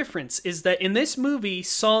exactly the difference, is that in this movie,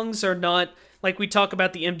 songs are not... Like we talk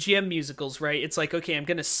about the MGM musicals, right? It's like, okay, I'm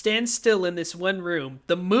going to stand still in this one room.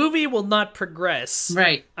 The movie will not progress.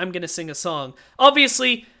 Right. I'm going to sing a song.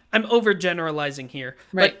 Obviously, I'm overgeneralizing here.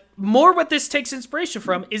 Right. But more what this takes inspiration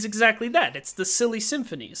from is exactly that. It's the silly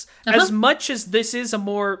symphonies. As much as this is a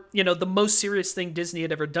more, the most serious thing Disney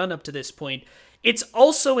had ever done up to this point, it's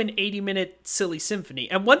also an 80-minute silly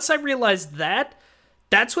symphony. And once I realized that,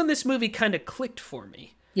 that's when this movie kind of clicked for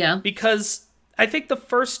me. Yeah. Because... I think the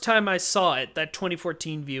first time I saw it, that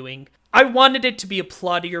 2014 viewing, I wanted it to be a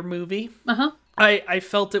plottier movie. I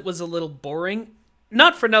felt it was a little boring.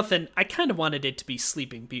 Not for nothing, I kind of wanted it to be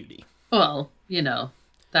Sleeping Beauty. Well,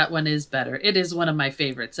 that one is better. It is one of my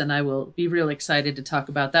favorites, and I will be real excited to talk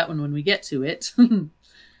about that one when we get to it.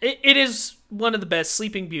 It is one of the best.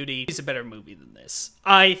 Sleeping Beauty is a better movie than this,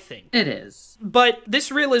 I think. It is. But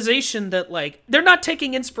this realization that, they're not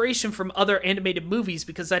taking inspiration from other animated movies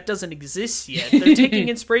because that doesn't exist yet. They're taking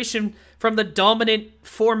inspiration from the dominant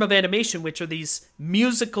form of animation, which are these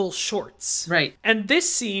musical shorts. Right. And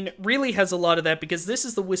this scene really has a lot of that because this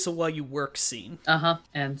is the Whistle While You Work scene.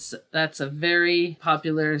 And that's a very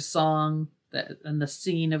popular song. And the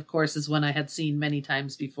scene, of course, is one I had seen many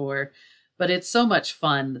times before. But it's so much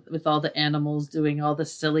fun with all the animals doing all the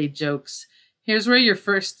silly jokes. Here's where you're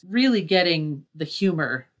first really getting the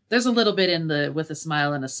humor. There's a little bit in the With a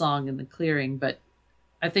Smile and a Song in the clearing, but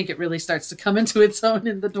I think it really starts to come into its own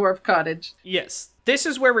in the Dwarf Cottage. Yes, this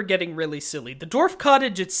is where we're getting really silly. The Dwarf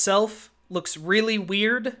Cottage itself looks really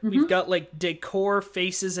weird. We've got decor,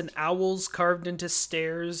 faces, and owls carved into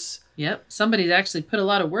stairs. Yep, somebody's actually put a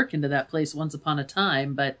lot of work into that place once upon a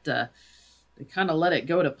time, but... they kind of let it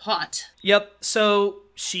go to pot. Yep. So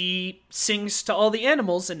she sings to all the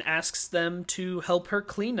animals and asks them to help her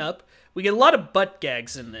clean up. We get a lot of butt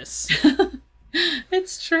gags in this.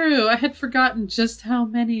 It's true. I had forgotten just how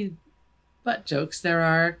many butt jokes there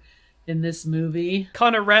are in this movie.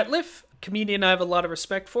 Connor Ratliff, comedian I have a lot of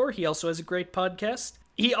respect for. He also has a great podcast.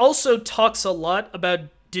 He also talks a lot about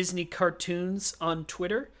Disney cartoons on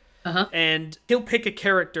Twitter. And he'll pick a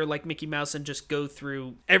character like Mickey Mouse and just go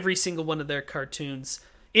through every single one of their cartoons.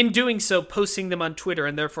 In doing so, posting them on Twitter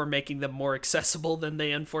and therefore making them more accessible than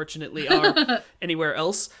they unfortunately are anywhere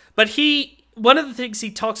else. But one of the things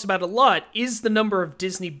he talks about a lot is the number of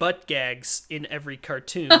Disney butt gags in every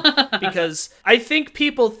cartoon. Because I think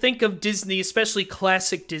people think of Disney, especially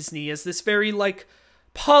classic Disney, as this very, like,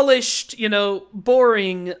 polished,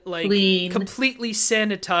 boring, like, clean, completely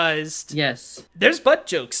sanitized. Yes. There's butt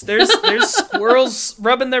jokes. There's squirrels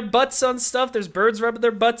rubbing their butts on stuff. There's birds rubbing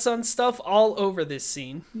their butts on stuff all over this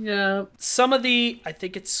scene. Yeah. Some of I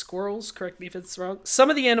think it's squirrels, correct me if it's wrong. Some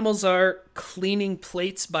of the animals are cleaning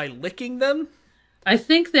plates by licking them. I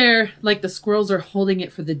think they're, like, the squirrels are holding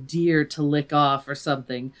it for the deer to lick off or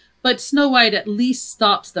something. But Snow White at least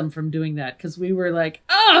stops them from doing that, because we were like,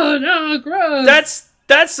 oh no, gross!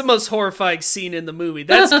 That's the most horrifying scene in the movie.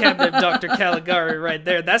 That's Cabinet of Dr. Caligari right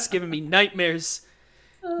there. That's giving me nightmares.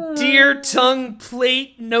 Deer tongue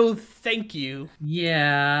plate, no thank you.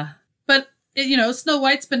 Yeah. But, Snow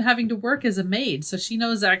White's been having to work as a maid, so she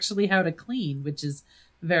knows actually how to clean, which is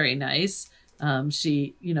very nice.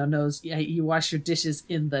 She, knows you wash your dishes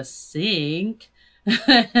in the sink.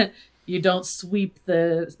 You don't sweep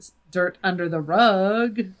the dirt under the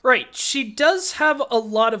rug. Right. She does have a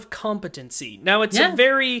lot of competency. Now, it's a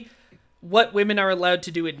very what women are allowed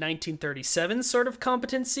to do in 1937 sort of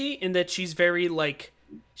competency, in that she's very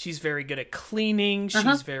good at cleaning,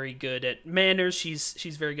 she's very good at manners, she's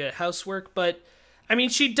very good at housework, but I mean,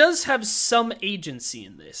 she does have some agency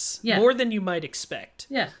in this, more than you might expect.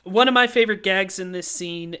 Yeah. One of my favorite gags in this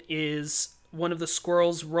scene is one of the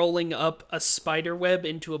squirrels rolling up a spider web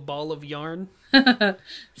into a ball of yarn. That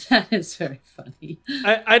is very funny.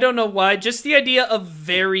 I don't know why. Just the idea of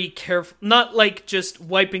very careful, not like just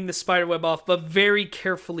wiping the spider web off, but very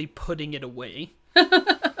carefully putting it away.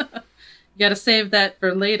 You gotta save that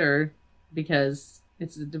for later, because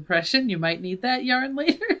it's a depression. You might need that yarn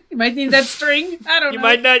later. You might need that string. I don't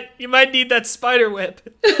know. You might need that spider web.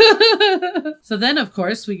 So then, of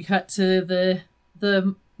course, we cut to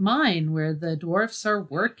the mine where the dwarfs are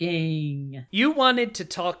working. You wanted to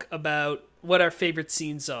talk about what our favorite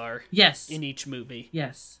scenes are. Yes. In each movie.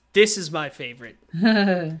 Yes. This is my favorite.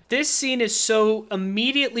 This scene is so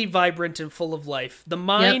immediately vibrant and full of life. The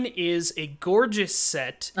mine is a gorgeous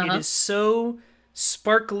set. It is so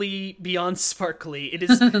sparkly beyond sparkly. It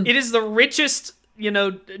is the richest,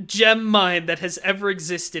 gem mine that has ever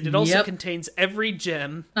existed. It also contains every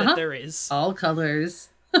gem that there is. All colors.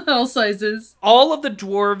 All sizes. All of the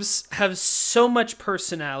dwarves have so much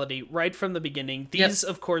personality right from the beginning.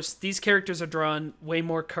 Of course, these characters are drawn way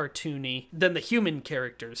more cartoony than the human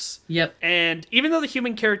characters. Yep. And even though the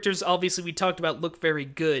human characters, obviously we talked about, look very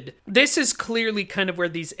good, this is clearly kind of where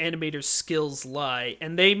these animators' skills lie.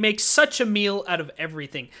 And they make such a meal out of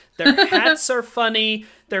everything. Their hats are funny.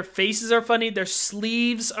 Their faces are funny. Their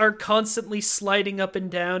sleeves are constantly sliding up and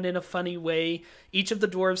down in a funny way. Each of the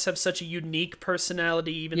dwarves have such a unique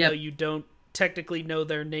personality, even though you don't technically know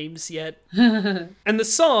their names yet. And the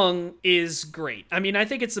song is great. I mean, I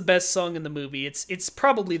think it's the best song in the movie. It's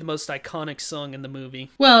probably the most iconic song in the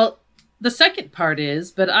movie. Well, the second part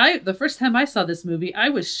is, but the first time I saw this movie, I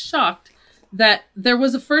was shocked that there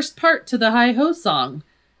was a first part to the Hi-Ho song.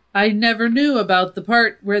 I never knew about the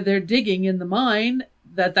part where they're digging in the mine,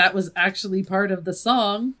 that was actually part of the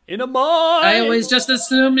song. In a mine! I always just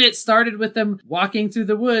assumed it started with them walking through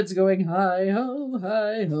the woods going, hi-ho,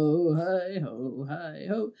 hi-ho, hi-ho,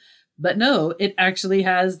 hi-ho. But no, it actually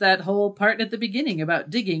has that whole part at the beginning about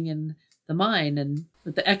digging in the mine and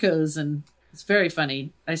with the echoes, and it's very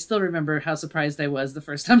funny. I still remember how surprised I was the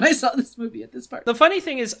first time I saw this movie at this part. The funny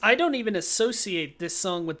thing is, I don't even associate this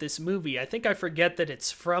song with this movie. I think I forget that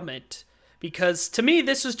it's from it. Because to me,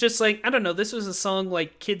 this was just like, I don't know, this was a song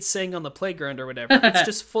like kids sang on the playground or whatever. It's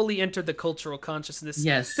just fully entered the cultural consciousness.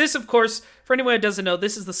 Yes. This, of course, for anyone who doesn't know,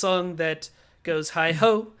 this is the song that goes,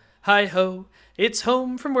 hi-ho, it's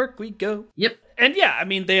home from work we go. Yep. And yeah, I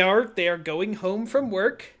mean, they are going home from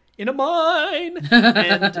work in a mine.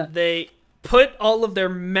 And they put all of their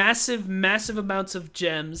massive amounts of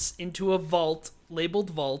gems into a vault, labeled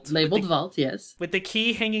vault. Labeled vault, yes. With the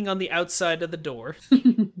key hanging on the outside of the door.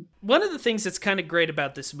 One of the things that's kind of great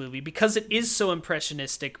about this movie, because it is so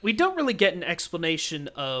impressionistic, we don't really get an explanation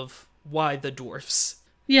of why the dwarfs.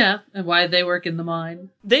 Yeah, and why they work in the mine.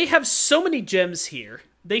 They have so many gems here.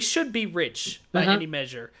 They should be rich by any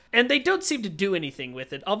measure. And they don't seem to do anything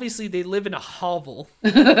with it. Obviously, they live in a hovel.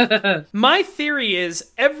 My theory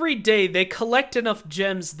is every day they collect enough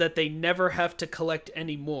gems that they never have to collect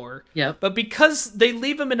any more. Yep. But because they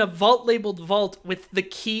leave them in a vault-labeled vault with the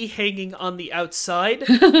key hanging on the outside,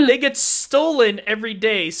 they get stolen every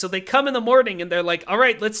day. So they come in the morning and they're like, all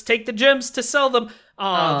right, let's take the gems to sell them.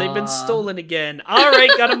 Aw, they've been stolen again. All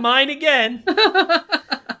right, gotta mine again.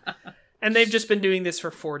 And they've just been doing this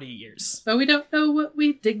for 40 years. But we don't know what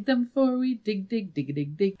we dig them for. We dig, dig, dig,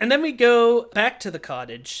 dig, dig. And then we go back to the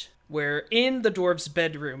cottage. We're in the dwarves'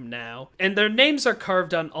 bedroom now. And their names are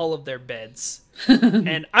carved on all of their beds.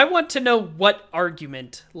 And I want to know what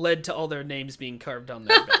argument led to all their names being carved on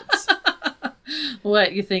their beds.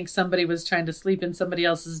 What, you think somebody was trying to sleep in somebody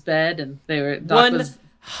else's bed and they were... Doc was...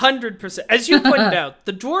 100%. As you pointed out,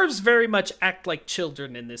 the dwarves very much act like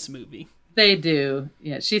children in this movie. They do.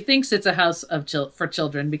 Yeah, she thinks it's a house of for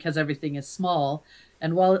children because everything is small.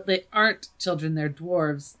 And while they aren't children, they're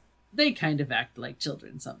dwarves, they kind of act like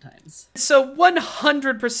children sometimes. So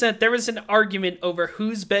 100% there was an argument over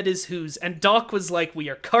whose bed is whose. And Doc was like, we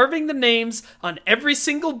are carving the names on every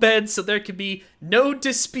single bed so there could be no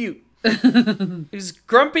dispute. Because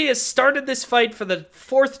Grumpy has started this fight for the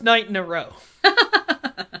 4th night in a row.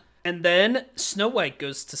 And then Snow White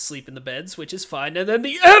goes to sleep in the beds, which is fine. And then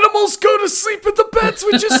the animals go to sleep in the beds,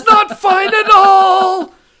 which is not fine at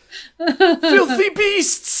all. Filthy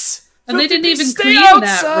beasts. And they didn't even clean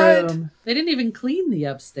that room. They didn't even clean the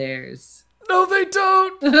upstairs. No, they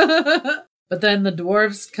don't. But then the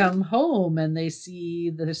dwarves come home and they see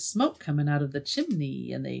the smoke coming out of the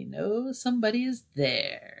chimney and they know somebody is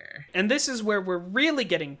there. And this is where we're really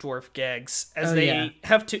getting dwarf gags as they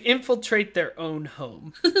have to infiltrate their own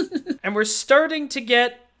home. And we're starting to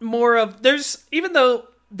get more of... Even though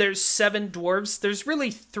there's 7 dwarves, there's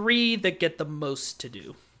really 3 that get the most to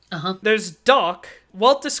do. There's Doc.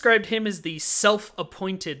 Walt described him as the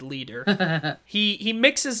self-appointed leader. He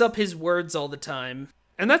mixes up his words all the time.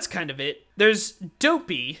 And that's kind of it. There's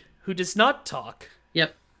Dopey, who does not talk.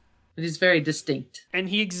 Yep. But he's very distinct. And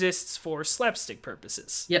he exists for slapstick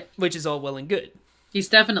purposes. Yep. Which is all well and good. He's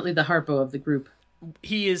definitely the Harpo of the group.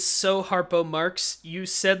 He is so Harpo Marx. You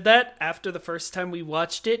said that after the first time we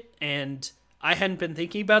watched it, and I hadn't been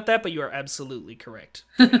thinking about that, but you are absolutely correct.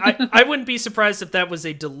 I wouldn't be surprised if that was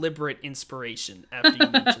a deliberate inspiration after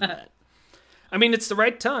you mentioned that. I mean, it's the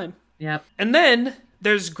right time. Yep. And then...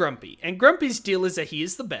 there's Grumpy, and Grumpy's deal is that he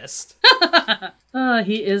is the best.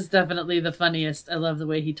 He is definitely the funniest. I love the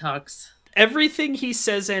way he talks. Everything he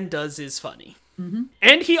says and does is funny. Mm-hmm.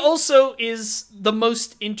 And he also is the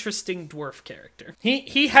most interesting dwarf character.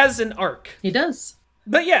 He has an arc. He does.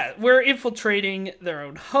 But yeah, we're infiltrating their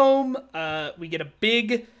own home. We get a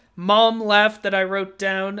big mom laugh that I wrote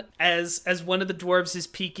down as one of the dwarves is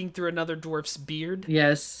peeking through another dwarf's beard.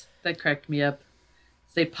 Yes, that cracked me up.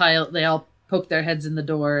 They all poke their heads in the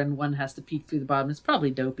door and one has to peek through the bottom. It's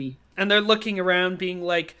probably Dopey. And they're looking around being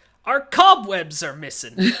like, our cobwebs are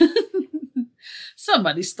missing.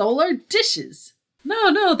 Somebody stole our dishes.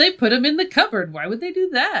 No, they put them in the cupboard. Why would they do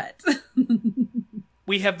that?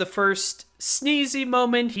 We have the first sneezy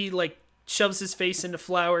moment. He shoves his face into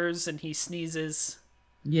flowers and he sneezes.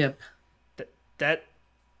 Yep.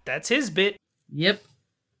 That's his bit. Yep.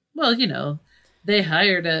 Well, they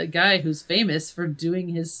hired a guy who's famous for doing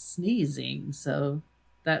his sneezing, so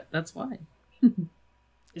that's why.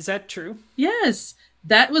 Is that true? Yes,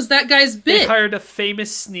 that was that guy's bit. They hired a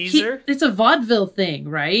famous sneezer? It's a vaudeville thing,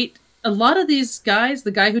 right? A lot of these guys, the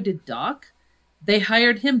guy who did Doc, they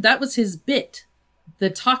hired him. That was his bit, the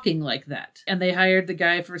talking like that. And they hired the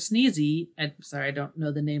guy for Sneezy. I'm sorry, I don't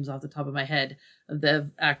know the names off the top of my head of the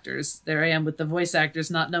actors. There I am with the voice actors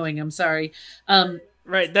not knowing. I'm sorry.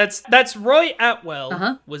 Right, that's Roy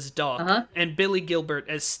Atwell was Doc, and Billy Gilbert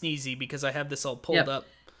as Sneezy, because I have this all pulled up.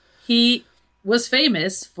 He was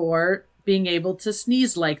famous for being able to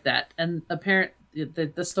sneeze like that, and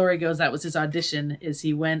the story goes that was his audition, is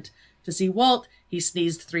he went to see Walt, he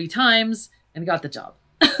sneezed 3 times, and got the job.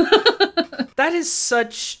 That is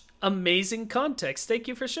such amazing context. Thank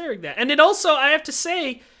you for sharing that. And it also, I have to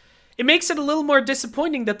say... it makes it a little more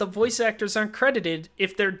disappointing that the voice actors aren't credited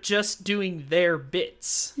if they're just doing their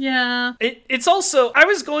bits. Yeah. It's also, I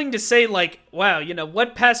was going to say wow,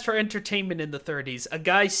 what passed for entertainment in the 30s? A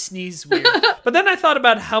guy sneezed weird. But then I thought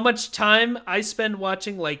about how much time I spend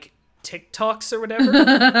watching TikToks or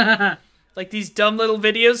whatever. These dumb little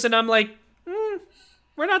videos, and I'm like,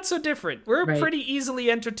 we're not so different. We're a pretty easily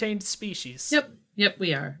entertained species. Yep,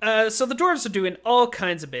 we are. So the dwarves are doing all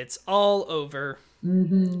kinds of bits all over.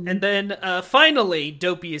 And then finally,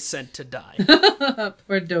 Dopey is sent to die.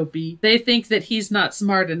 Poor Dopey. They think that he's not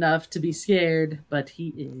smart enough to be scared, but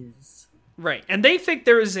he is. Right. And they think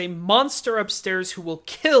there is a monster upstairs who will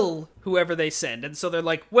kill whoever they send. And so they're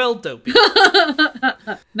like, well, Dopey.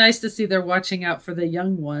 Nice to see they're watching out for the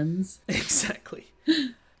young ones. Exactly.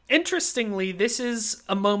 Interestingly, this is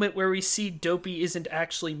a moment where we see Dopey isn't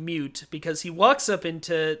actually mute because he walks up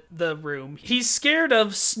into the room. He's scared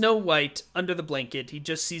of Snow White under the blanket. He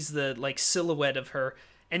just sees the silhouette of her.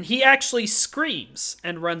 And he actually screams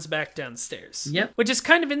and runs back downstairs. Yep. Which is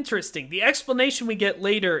kind of interesting. The explanation we get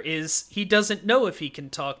later is he doesn't know if he can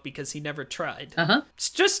talk because he never tried. Uh-huh. It's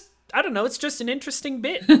just, I don't know, it's just an interesting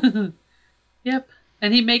bit. Yep.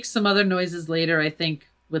 And he makes some other noises later, I think,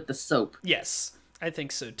 with the soap. Yes, I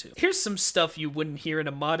think so too. Here's some stuff you wouldn't hear in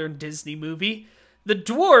a modern Disney movie. The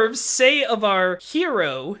dwarves say of our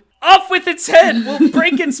hero, "Off with its head! We'll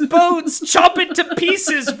break its bones! Chop it to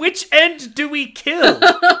pieces! Which end do we kill?"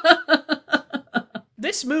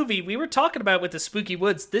 This movie, we were talking about with the Spooky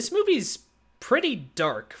Woods, this movie's pretty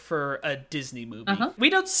dark for a Disney movie. Uh-huh.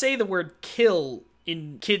 We don't say the word kill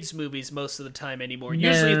in kids' movies most of the time anymore.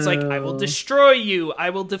 Usually it's like, I will destroy you,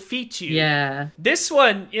 I will defeat you. Yeah. This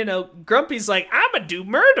one, Grumpy's like, I'ma do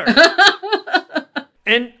murder.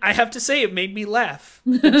 And I have to say, it made me laugh.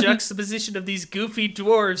 The juxtaposition of these goofy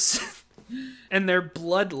dwarves and their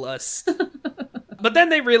bloodlust. But then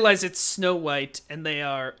they realize it's Snow White, and they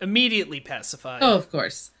are immediately pacified. Oh, of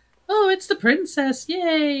course. Oh, it's the princess.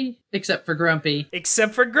 Yay. Except for Grumpy.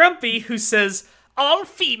 Except for Grumpy, who says, all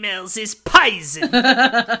females is poison.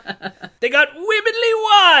 They got womanly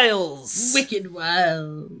wiles. Wicked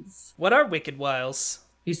wiles. What are wicked wiles?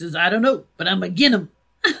 He says, I don't know, but I'm agin 'em.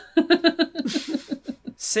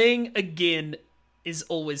 Saying again is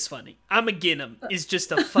always funny. I'm agin 'em is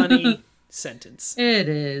just a funny sentence. It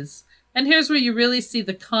is. And here's where you really see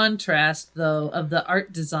the contrast, though, of the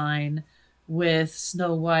art design with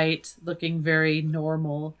Snow White looking very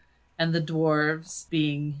normal and the dwarves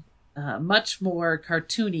being much more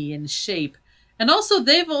cartoony in shape. And also,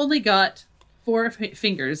 they've only got 4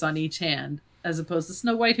 fingers on each hand, as opposed to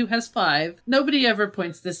Snow White, who has 5. Nobody ever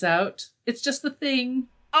points this out. It's just the thing.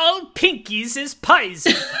 All pinkies is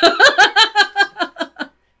poison.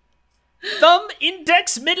 Thumb,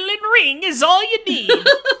 index, middle, and ring is all you need.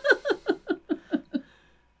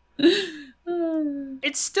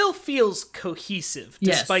 It still feels cohesive,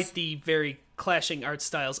 despite the very clashing art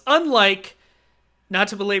styles. Unlike, not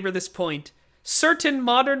to belabor this point, certain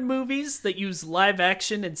modern movies that use live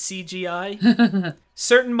action and CGI.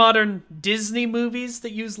 Certain modern Disney movies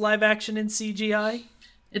that use live action and CGI.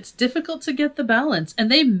 It's difficult to get the balance, and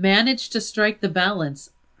they managed to strike the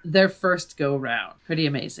balance their first go-round. Pretty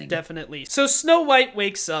amazing. Definitely. So Snow White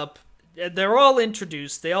wakes up. They're all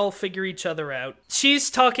introduced. They all figure each other out. She's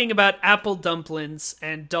talking about apple dumplings,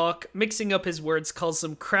 and Doc, mixing up his words, calls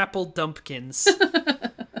them crapple dumpkins.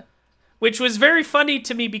 Which was very funny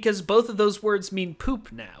to me because both of those words mean poop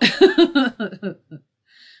now.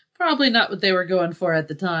 Probably not what they were going for at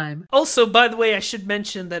the time. Also, by the way, I should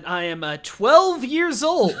mention that I am 12 years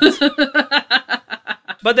old.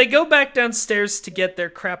 But they go back downstairs to get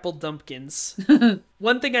their crapple dumpkins.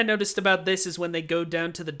 One thing I noticed about this is when they go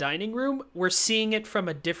down to the dining room, we're seeing it from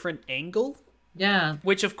a different angle. Yeah.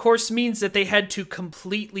 Which, of course, means that they had to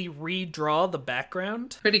completely redraw the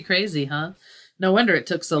background. Pretty crazy, huh? No wonder it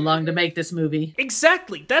took so long to make this movie.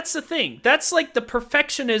 Exactly. That's the thing. That's like the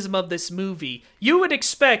perfectionism of this movie. You would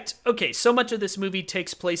expect, okay, so much of this movie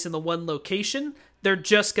takes place in the one location. They're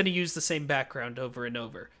just going to use the same background over and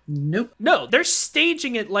over. Nope. No, they're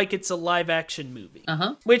staging it like it's a live action movie.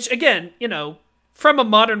 Uh-huh. Which, again, from a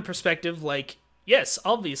modern perspective, yes,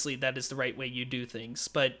 obviously that is the right way you do things,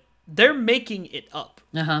 but they're making it up.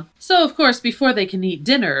 Uh-huh. So, of course, before they can eat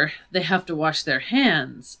dinner, they have to wash their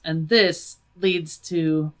hands. And this leads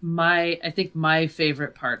to I think my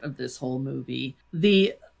favorite part of this whole movie,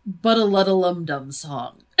 the But-a-Lutta-Lum-Dum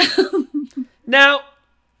song. Now,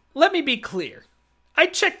 let me be clear. I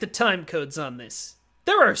checked the time codes on this.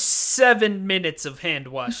 There are 7 minutes of hand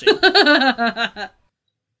washing.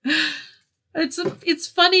 It's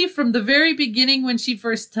funny from the very beginning when she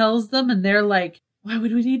first tells them and they're like, why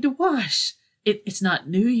would we need to wash? It's not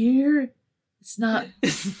New Year. It's not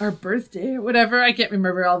our birthday or whatever. I can't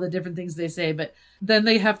remember all the different things they say, but then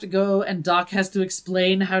they have to go and Doc has to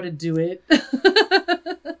explain how to do it.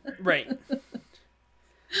 Right.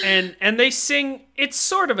 And they sing, it's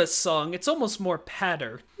sort of a song. It's almost more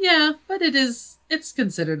patter. Yeah, but it's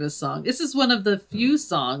considered a song. This is one of the few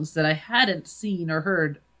songs that I hadn't seen or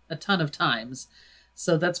heard a ton of times.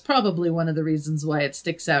 So that's probably one of the reasons why it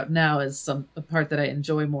sticks out now as a part that I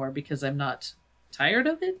enjoy more because I'm not tired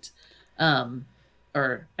of it.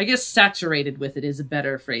 Or I guess saturated with it is a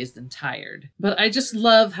better phrase than tired. But I just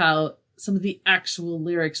love how some of the actual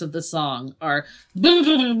lyrics of the song are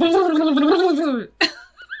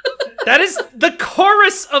That is the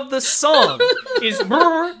chorus of the song is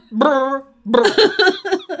brr, brr,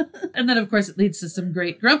 brr. And then of course it leads to some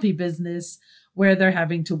great grumpy business where they're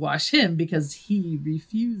having to wash him because he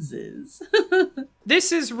refuses.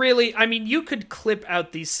 This is really, I mean, you could clip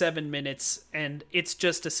out these 7 minutes and it's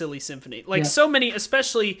just a silly symphony. Like, so many,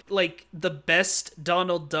 especially, like, the best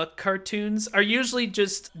Donald Duck cartoons are usually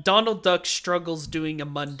just Donald Duck struggles doing a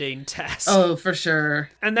mundane task. Oh, for sure.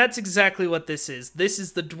 And that's exactly what this is. This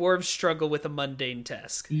is the dwarves' struggle with a mundane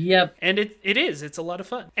task. Yep. And it is. It's a lot of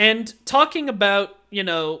fun. And talking about, you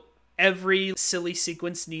know, every silly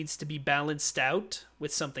sequence needs to be balanced out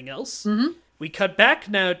with something else. Mm-hmm. We cut back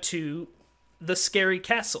now to the scary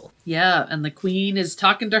castle. Yeah, and the queen is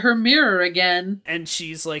talking to her mirror again. And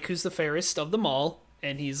she's like, who's the fairest of them all?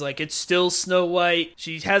 And he's like, it's still Snow White.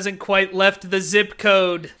 She hasn't quite left the zip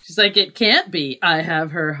code. She's like, it can't be. I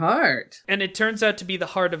have her heart. And it turns out to be the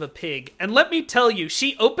heart of a pig. And let me tell you,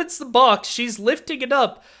 she opens the box. She's lifting it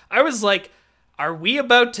up. I was like, are we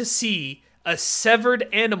about to see a severed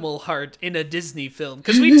animal heart in a Disney film?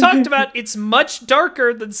 Because we talked about it's much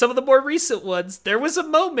darker than some of the more recent ones. There was a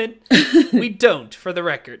moment. We don't, for the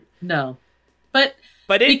record. No. But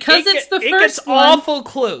because it's the it first gets one, awful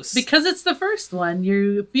close. Because it's the first one,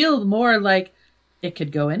 you feel more like it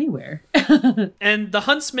could go anywhere. And the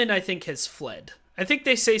huntsman, I think, has fled. I think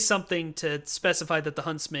they say something to specify that the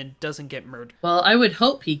huntsman doesn't get murdered. Well, I would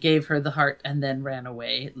hope he gave her the heart and then ran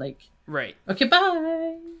away. Like, right. Okay,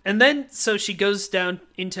 bye. And then, so she goes down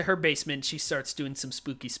into her basement. She starts doing some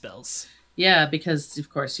spooky spells. Yeah, because, of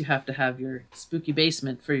course, you have to have your spooky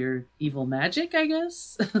basement for your evil magic, I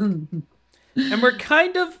guess. And we're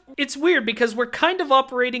kind of, it's weird because we're kind of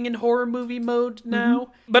operating in horror movie mode now.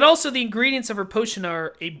 Mm-hmm. But also the ingredients of her potion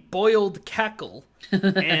are a boiled cackle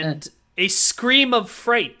and a scream of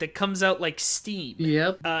fright that comes out like steam.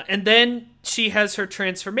 Yep. And then she has her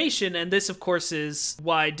transformation, and this, of course, is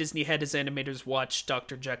why Disney had his animators watch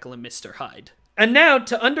Dr. Jekyll and Mr. Hyde. And now,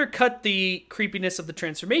 to undercut the creepiness of the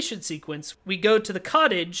transformation sequence, we go to the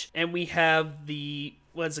cottage, and we have the,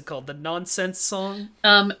 what is it called? The nonsense song?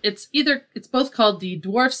 It's both called the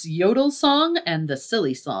Dwarf's Yodel Song and the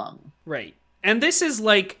Silly Song. Right. And this is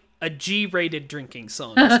like a G-rated drinking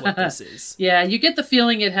song is what this is. Yeah, you get the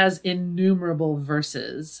feeling it has innumerable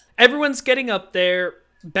verses. Everyone's getting up there.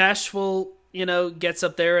 Bashful, gets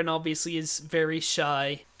up there and obviously is very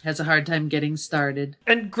shy. Has a hard time getting started.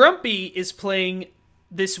 And Grumpy is playing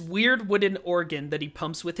this weird wooden organ that he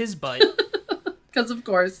pumps with his butt. Because of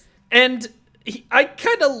course. And I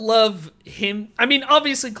kind of love him. I mean,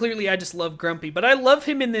 obviously, clearly I just love Grumpy, but I love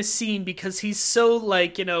him in this scene because he's so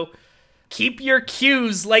like, keep your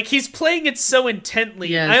cues. Like, he's playing it so intently.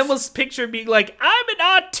 Yes. I almost picture being like, I'm an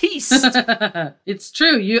artiste. It's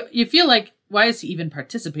true. You feel like, why is he even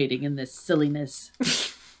participating in this silliness?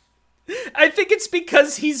 I think it's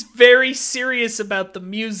because he's very serious about the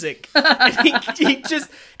music. And he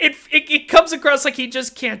just, it comes across like he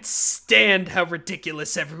just can't stand how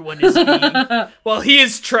ridiculous everyone is being while he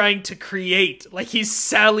is trying to create. Like, he's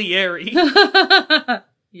Salieri.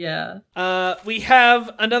 Yeah. We have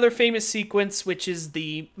another famous sequence, which is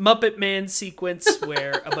the Muppet Man sequence,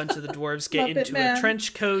 where a bunch of the dwarves get into a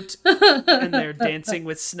trench coat and they're dancing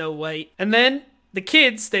with Snow White. And then the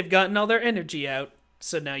kids, they've gotten all their energy out,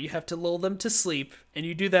 so now you have to lull them to sleep, and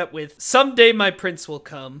you do that with Someday My Prince Will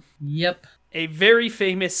Come. Yep. A very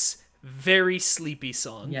famous, very sleepy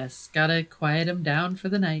song. Yes, gotta quiet him down for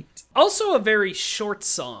the night. Also a very short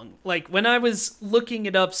song. Like, when I was looking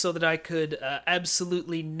it up so that I could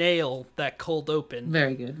absolutely nail that cold open.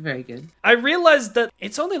 Very good, very good. I realized that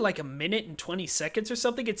it's only like 1 minute and 20 seconds or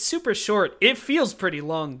something. It's super short. It feels pretty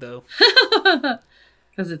long, though.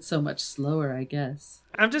 Because it's so much slower, I guess.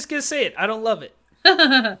 I'm just gonna say it. I don't love it.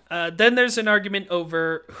 Then there's an argument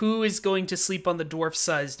over who is going to sleep on the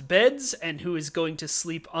dwarf-sized beds and who is going to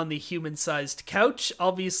sleep on the human-sized couch.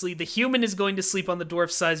 Obviously, the human is going to sleep on the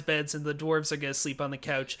dwarf-sized beds and the dwarves are going to sleep on the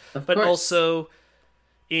couch. But also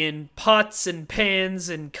in pots and pans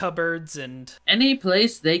and cupboards and any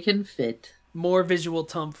place they can fit. More visual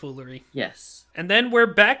tomfoolery. Yes. And then we're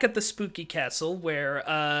back at the spooky castle where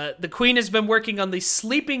the queen has been working on the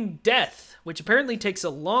Sleeping Death, which apparently takes a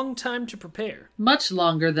long time to prepare. Much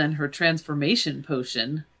longer than her transformation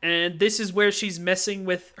potion. And this is where she's messing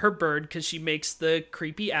with her bird because she makes the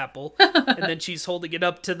creepy apple. And then she's holding it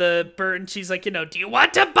up to the bird and she's like, do you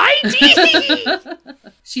want to bite?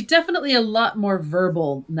 She's definitely a lot more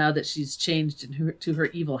verbal now that she's changed to her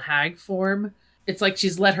evil hag form. It's like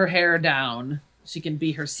she's let her hair down. She can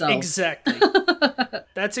be herself. Exactly.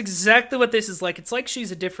 That's exactly what this is like. It's like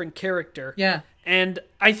she's a different character. Yeah. And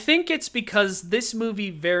I think it's because this movie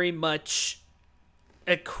very much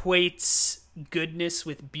equates goodness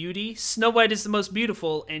with beauty. Snow White is the most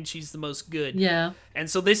beautiful, and she's the most good. Yeah. And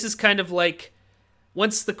so this is kind of like,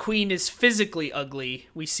 once the queen is physically ugly,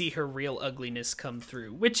 we see her real ugliness come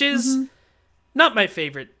through, which is not my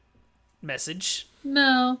favorite message.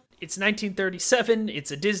 No. It's 1937.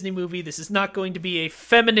 It's a Disney movie. This is not going to be a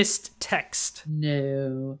feminist text.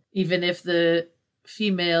 No. Even if the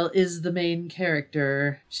female is the main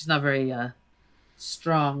character, she's not very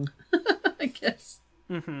strong, I guess.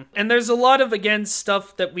 Mm-hmm. And there's a lot of, again,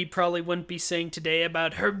 stuff that we probably wouldn't be saying today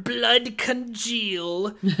about her blood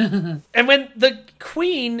congeal. And when the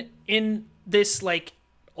queen in this, like,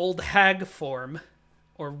 old hag form,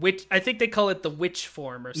 or witch, I think they call it the witch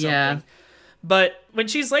form or something. Yeah. But when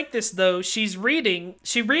she's like this, though, she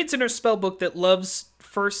reads in her spell book that love's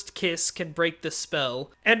first kiss can break the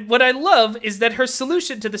spell. And what I love is that her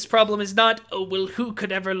solution to this problem is not, oh, well, who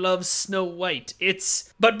could ever love Snow White?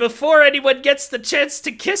 It's, but before anyone gets the chance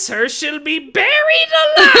to kiss her, she'll be buried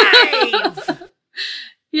alive!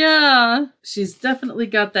 Yeah. She's definitely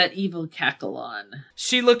got that evil cackle on.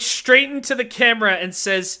 She looks straight into the camera and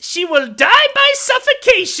says, she will die by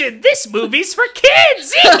suffocation! This movie's for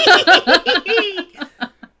kids!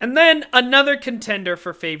 And then another contender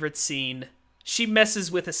for favorite scene. She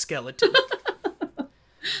messes with a skeleton.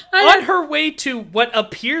 On her way to what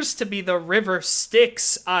appears to be the river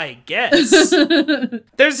Styx, I guess.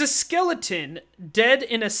 There's a skeleton dead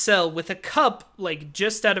in a cell with a cup, like,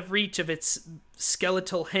 just out of reach of its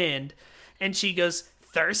skeletal hand. And she goes,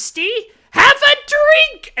 thirsty? Have a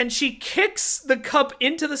drink! And she kicks the cup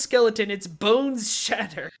into the skeleton. Its bones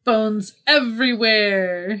shatter. Bones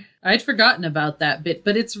everywhere. I'd forgotten about that bit,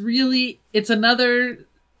 but it's another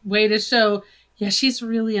way to show, yeah, she's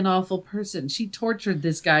really an awful person. She tortured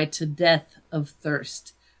this guy to death of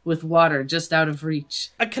thirst with water just out of reach.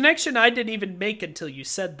 A connection I didn't even make until you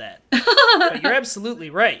said that. But you're absolutely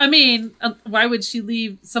right. I mean, why would she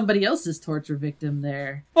leave somebody else's torture victim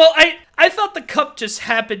there? Well, I thought the cup just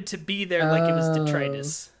happened to be there like it was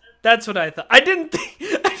detritus. That's what I thought. I didn't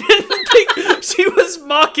think she was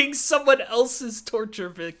mocking someone else's torture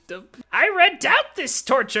victim. I rent out this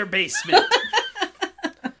torture basement.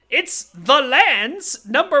 It's the land's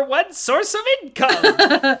 #1 source of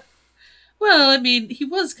income. Well, I mean, he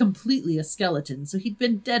was completely a skeleton, so he'd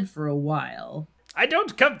been dead for a while. I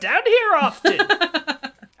don't come down here often.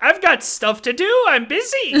 I've got stuff to do. I'm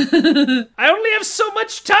busy. I only have so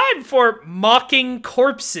much time for mocking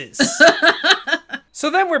corpses. So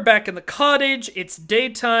then we're back in the cottage. It's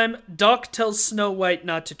daytime. Doc tells Snow White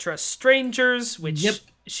not to trust strangers, which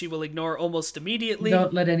she will ignore almost immediately.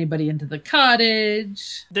 Don't let anybody into the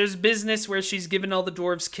cottage. There's business where she's given all the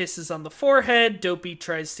dwarves kisses on the forehead. Dopey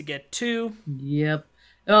tries to get 2. Yep.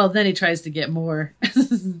 Oh, then he tries to get more.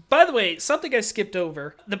 By the way, something I skipped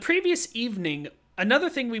over. The previous evening, another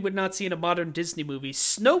thing we would not see in a modern Disney movie,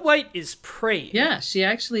 Snow White is praying. Yeah, she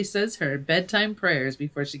actually says her bedtime prayers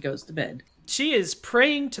before she goes to bed. She is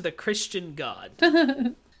praying to the Christian God.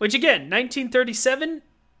 Which again, 1937,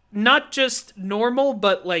 not just normal,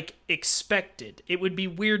 but like expected. It would be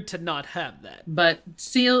weird to not have that. But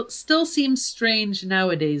still seems strange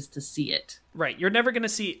nowadays to see it. Right, you're never going to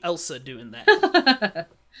see Elsa doing that.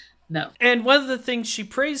 No. And one of the things she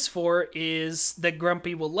prays for is that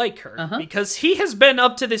Grumpy will like her. Because he has been,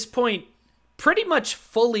 up to this point, pretty much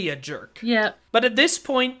fully a jerk. Yeah. But at this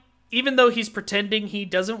point, even though he's pretending he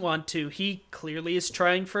doesn't want to, he clearly is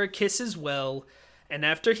trying for a kiss as well. And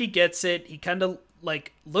after he gets it, he kind of,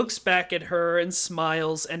 like, looks back at her and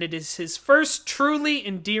smiles. And it is his first truly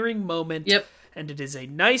endearing moment. Yep. And it is a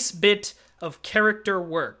nice bit of character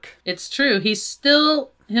work. It's true. He's still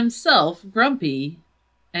himself grumpy,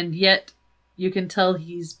 and yet you can tell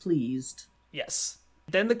he's pleased. Yes.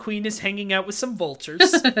 Then the queen is hanging out with some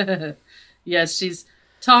vultures. Yes, she's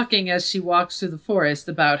talking as she walks through the forest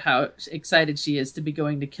about how excited she is to be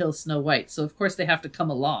going to kill Snow White. So of course they have to come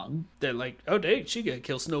along. They're like, oh dang, she gonna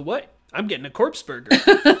kill Snow White. I'm getting a corpse burger.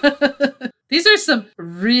 These are some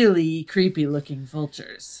really creepy looking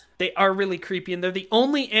vultures. They are really creepy, and they're the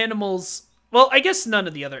only animals. Well, I guess none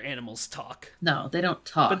of the other animals talk. No, they don't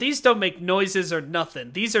talk. But these don't make noises or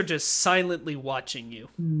nothing. These are just silently watching you.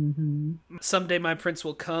 Mm-hmm. Someday my prince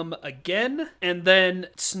will come again. And then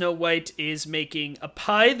Snow White is making a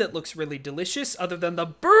pie that looks really delicious, other than the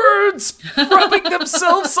birds rubbing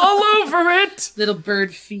themselves all over it. Little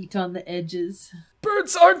bird feet on the edges.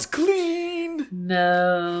 Birds aren't clean.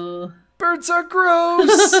 No. Birds are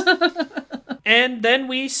gross. And then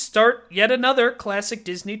we start yet another classic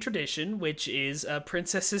Disney tradition, which is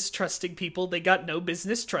princesses trusting people they got no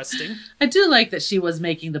business trusting. I do like that she was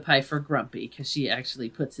making the pie for Grumpy, because she actually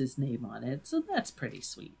puts his name on it, so that's pretty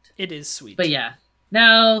sweet. It is sweet. But yeah,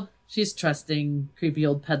 now she's trusting creepy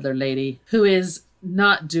old peddler lady, who is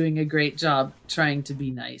not doing a great job trying to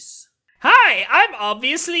be nice. Hi, I'm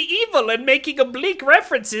obviously evil and making oblique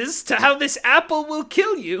references to how this apple will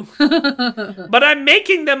kill you. But I'm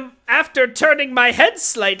making them after turning my head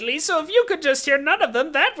slightly, so if you could just hear none of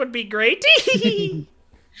them, that would be great.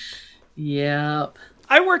 Yep.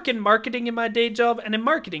 I work in marketing in my day job, and in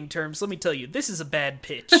marketing terms, let me tell you, this is a bad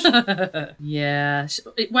pitch. Yeah.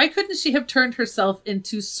 Why couldn't she have turned herself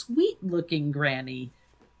into sweet-looking Granny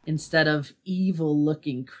instead of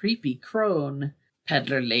evil-looking creepy crone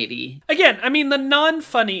peddler lady? Again, I mean, the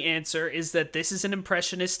non-funny answer is that this is an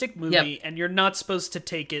impressionistic movie, Yep. and you're not supposed to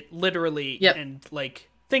take it literally Yep. and, like,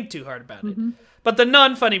 think too hard about it. But the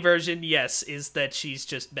non-funny version, yes, is that she's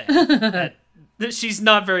just bad. that she's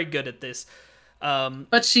not very good at this.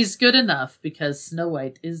 But she's good enough because Snow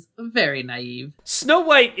White is very naive. Snow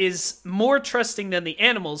White is more trusting than the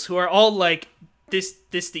animals, who are all like, this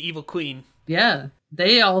the evil queen. Yeah.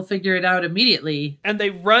 They all figure it out immediately. And they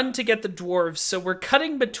run to get the dwarves, so we're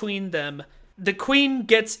cutting between them. The queen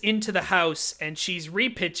gets into the house, and she's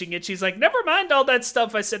repitching it. She's like, never mind all that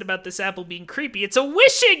stuff I said about this apple being creepy. It's a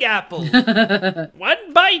wishing apple!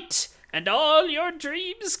 One bite, and all your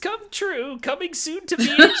dreams come true. Coming soon to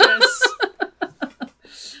VHS.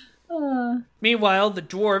 Meanwhile, the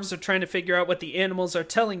dwarves are trying to figure out what the animals are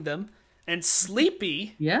telling them. And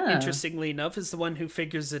Sleepy, interestingly enough, is the one who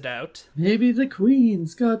figures it out. Maybe the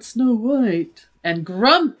queen's got Snow White. And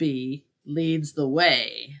Grumpy leads the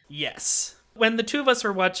way. Yes. When the two of us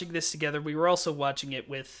were watching this together, we were also watching it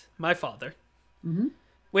with my father. Mm-hmm.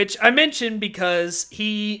 Which I mentioned because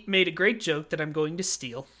he made a great joke that I'm going to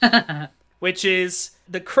steal. Which is,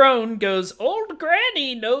 the crone goes, old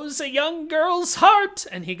Granny knows a young girl's heart.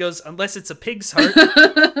 And he goes, unless it's a pig's heart.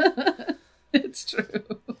 It's true.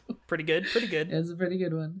 Pretty good, pretty good. It's a pretty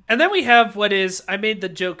good one. And then we have what is, I made the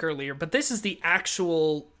joke earlier, but this is the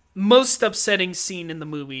actual most upsetting scene in the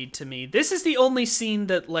movie to me. This is the only scene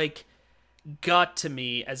that, like, got to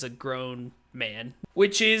me as a grown man,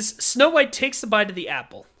 which is Snow White takes the bite of the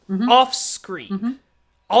apple off screen.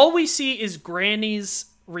 All we see is Granny's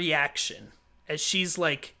reaction as she's,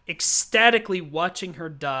 like, ecstatically watching her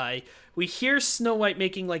die. We hear Snow White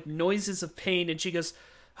making, like, noises of pain, and she goes,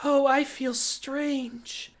 oh, I feel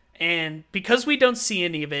strange. And because we don't see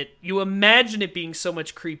any of it, you imagine it being so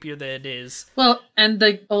much creepier than it is. Well, and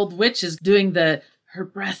the old witch is doing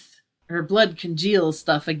her blood congeals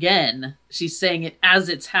stuff again. She's saying it as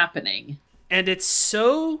it's happening. And it's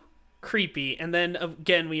so creepy. And then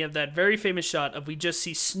again, we have that very famous shot of we just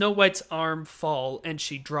see Snow White's arm fall and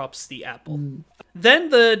she drops the apple. Then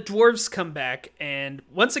the dwarves come back, and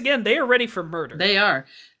once again, they are ready for murder. They are.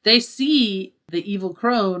 They see the evil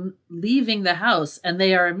crone leaving the house, and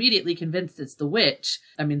they are immediately convinced it's the witch.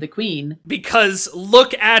 I mean, the queen. Because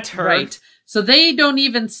look at her. Right. So they don't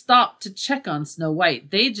even stop to check on Snow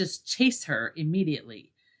White. They just chase her immediately.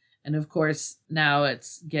 And of course, now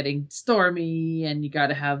it's getting stormy, and you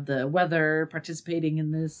gotta have the weather participating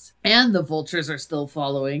in this. And the vultures are still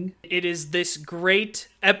following. It is this great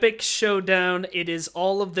epic showdown. It is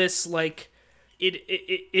all of this, like,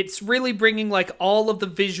 it's really bringing, like, all of the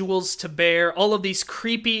visuals to bear, all of these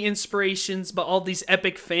creepy inspirations, but all these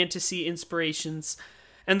epic fantasy inspirations.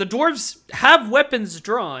 And the dwarves have weapons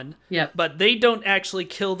drawn, but they don't actually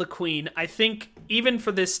kill the queen. I think, even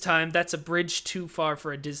for this time, that's a bridge too far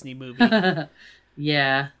for a Disney movie.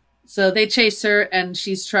 Yeah. So they chase her, and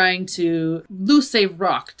she's trying to loose a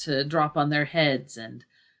rock to drop on their heads, and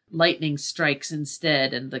lightning strikes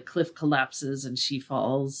instead, and the cliff collapses, and she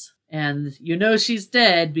falls. And you know she's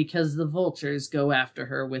dead because the vultures go after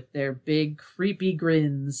her with their big, creepy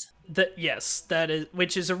grins. Yes, that is,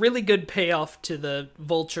 which is a really good payoff to the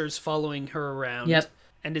vultures following her around. Yep.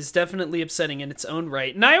 And is definitely upsetting in its own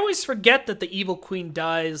right. And I always forget that the evil queen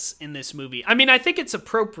dies in this movie. I mean, I think it's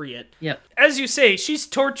appropriate. Yep. As you say, she's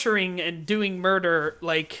torturing and doing murder.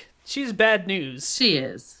 Like, she's bad news. She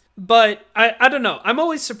is. But I don't know. I'm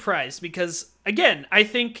always surprised because, again, I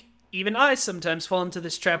think even I sometimes fall into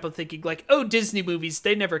this trap of thinking, like, oh, Disney movies,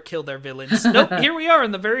 they never kill their villains. Nope, here we are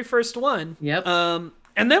in the very first one. Yep.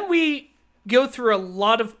 And then we go through a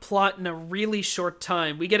lot of plot in a really short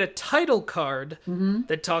time. We get a title card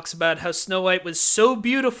that talks about how Snow White was so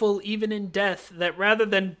beautiful even in death that rather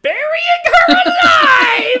than burying her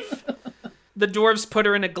alive, The dwarves put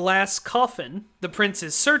her in a glass coffin. The prince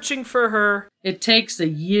is searching for her. It takes a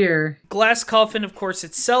year. Glass coffin, of course,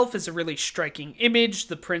 itself is a really striking image.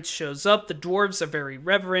 The prince shows up. The dwarves are very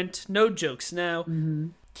reverent. No jokes now. Mm-hmm.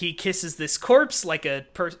 He kisses this corpse like a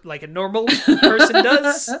normal person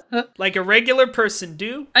does, like a regular person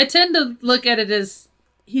do. I tend to look at it as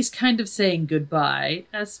he's kind of saying goodbye,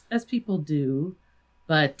 as people do.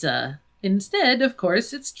 But instead, of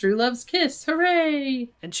course, it's true love's kiss. Hooray!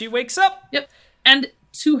 And she wakes up. Yep. And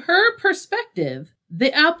to her perspective,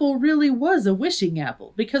 the apple really was a wishing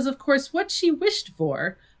apple. Because, of course, what she wished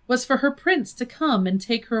for was for her prince to come and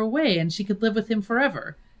take her away and she could live with him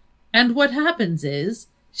forever. And what happens is,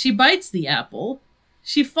 she bites the apple,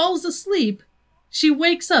 she falls asleep, she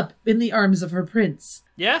wakes up in the arms of her prince.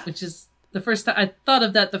 Yeah. Which is the first time I thought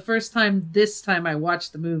of that this time I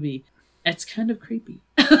watched the movie. It's kind of creepy.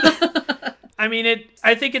 I mean,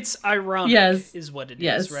 I think it's ironic, yes. is what it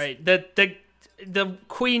is, right? That the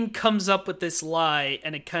queen comes up with this lie,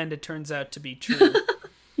 and it kind of turns out to be true.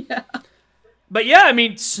 Yeah. But yeah, I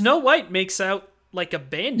mean, Snow White makes out like a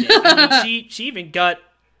bandit. I mean, she even got...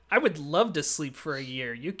 I would love to sleep for a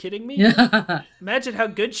year. You kidding me? Yeah. Imagine how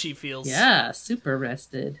good she feels. Yeah, super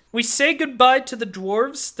rested. We say goodbye to the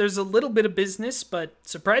dwarves. There's a little bit of business, but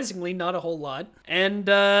surprisingly not a whole lot. And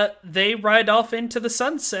they ride off into the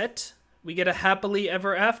sunset. We get a happily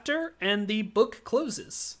ever after, and the book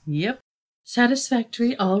closes. Yep.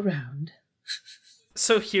 Satisfactory all round.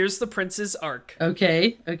 So here's the prince's arc.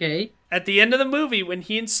 Okay. At the end of the movie, when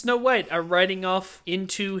he and Snow White are riding off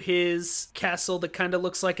into his castle that kind of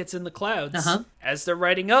looks like it's in the clouds, as they're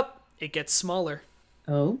riding up, it gets smaller.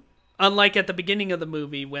 Oh? Unlike at the beginning of the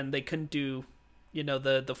movie when they couldn't do,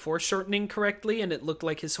 the foreshortening correctly and it looked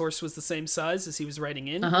like his horse was the same size as he was riding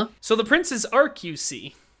in. So the prince's arc, you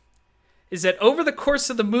see, is that over the course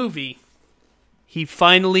of the movie, he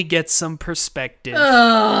finally gets some perspective.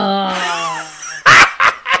 Oh,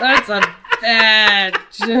 that's a bad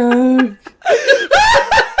joke.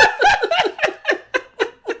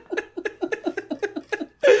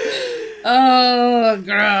 Oh,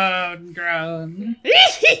 groan.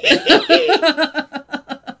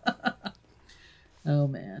 Oh,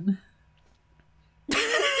 man.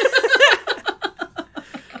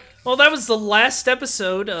 Well, that was the last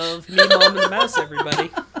episode of Me, Mom, and the Mouse,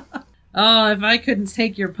 everybody. Oh, if I couldn't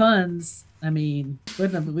take your puns, I mean, we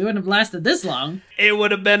wouldn't have lasted this long. It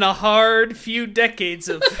would have been a hard few decades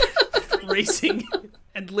of racing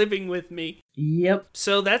and living with me. Yep.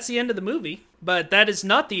 So that's the end of the movie, but that is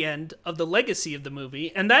not the end of the legacy of the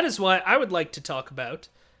movie, and that is why I would like to talk about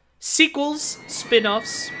sequels,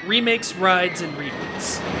 spin-offs, remakes, rides, and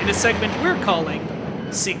reboots in a segment we're calling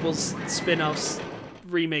Sequels, Spin-offs,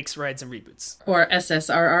 Remakes, Rides, and Reboots. Or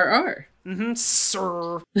SSRRR.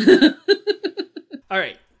 Sir. All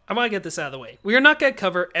right, I want to get this out of the way. We are not going to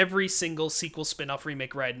cover every single sequel, spin-off,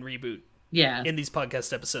 remake, ride, and reboot in these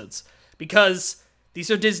podcast episodes because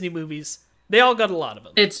these are Disney movies. They all got a lot of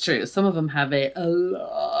them. It's true. Some of them have a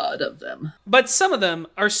lot of them. But some of them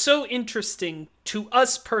are so interesting to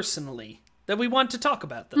us personally that we want to talk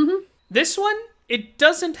about them. This one, it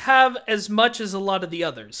doesn't have as much as a lot of the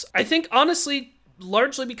others. I think, honestly,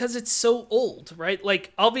 largely because it's so old, right?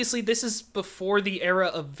 Like, obviously, this is before the era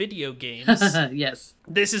of video games. Yes.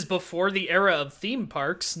 This is before the era of theme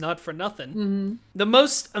parks, not for nothing. The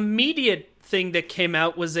most immediate thing that came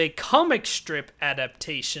out was a comic strip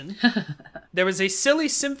adaptation. There was a Silly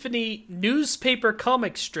Symphony newspaper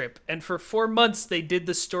comic strip, and for 4 months they did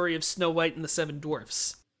the story of Snow White and the Seven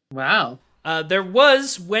Dwarfs. Wow. There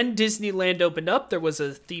was, when Disneyland opened up, there was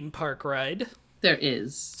a theme park ride. There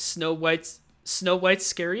is. Snow White's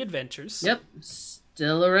Scary Adventures. Yep.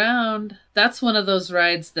 Still around. That's one of those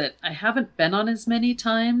rides that I haven't been on as many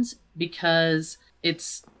times because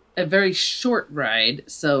it's a very short ride.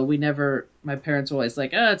 So my parents were always like,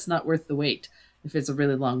 it's not worth the wait if it's a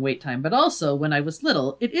really long wait time. But also, when I was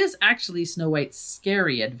little, it is actually Snow White's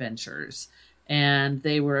Scary Adventures. And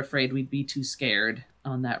they were afraid we'd be too scared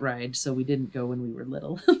on that ride. So we didn't go when we were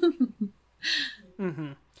little.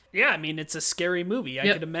 Yeah, I mean, it's a scary movie.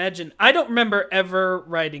 I could imagine. I don't remember ever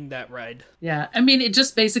riding that ride. Yeah, I mean, it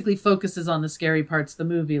just basically focuses on the scary parts of the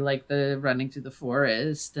movie, like the running through the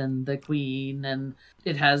forest and the queen, and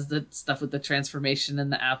it has the stuff with the transformation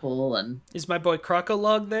and the apple. And Is my boy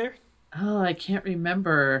Crocolog there? Oh, I can't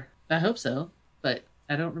remember. I hope so, but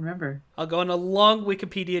I don't remember. I'll go on a long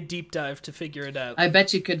Wikipedia deep dive to figure it out. I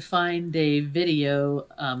bet you could find a video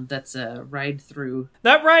that's a ride through.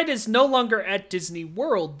 That ride is no longer at Disney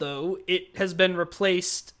World, though. It has been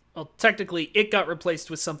replaced. Well, technically, it got replaced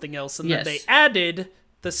with something else, and then they added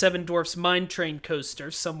the Seven Dwarfs Mine Train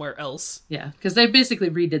coaster somewhere else. Yeah, because they basically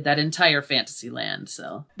redid that entire Fantasyland,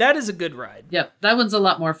 so. That is a good ride. Yep, that one's a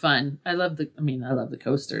lot more fun. I love the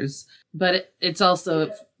coasters, but it's also,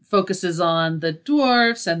 it focuses on the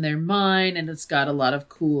dwarfs and their mine, and it's got a lot of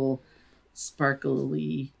cool,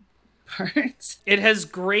 sparkly parts. It has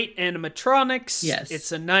great animatronics. Yes.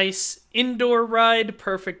 It's a nice indoor ride,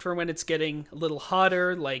 perfect for when it's getting a little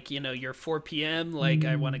hotter, like, your 4 p.m., like,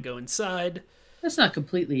 I want to go inside. It's not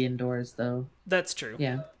completely indoors, though. That's true.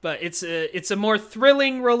 Yeah. But it's a more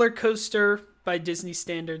thrilling roller coaster by Disney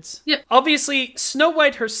standards. Yep. Obviously, Snow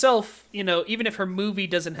White herself, even if her movie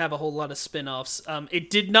doesn't have a whole lot of spin-offs, it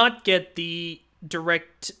did not get the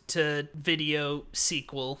direct-to-video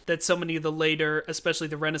sequel that so many of the later, especially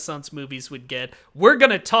the Renaissance movies, would get. We're going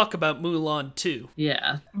to talk about Mulan too.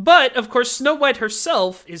 Yeah. But, of course, Snow White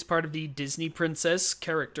herself is part of the Disney Princess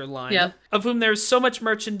character line, Yep. of whom there's so much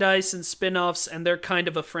merchandise and spin-offs, and they're kind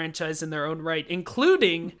of a franchise in their own right,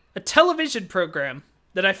 including a television program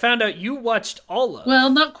that I found out you watched all of. Well,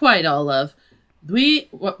 not quite all of. We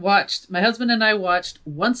watched, my husband and I watched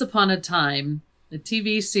Once Upon a Time, a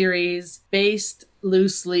TV series based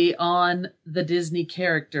loosely on the Disney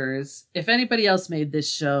characters. If anybody else made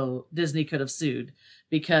this show, Disney could have sued,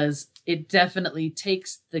 because it definitely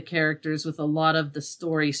takes the characters with a lot of the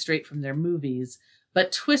story straight from their movies,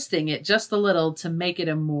 but twisting it just a little to make it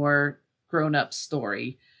a more grown-up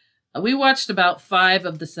story. We watched about 5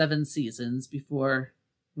 of the 7 seasons before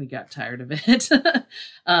we got tired of it.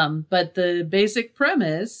 But the basic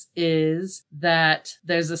premise is that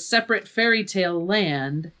there's a separate fairy tale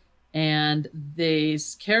land, and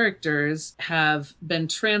these characters have been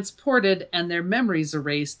transported and their memories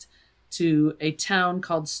erased to a town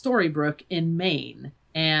called Storybrooke in Maine.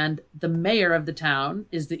 And the mayor of the town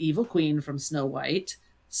is the evil queen from Snow White.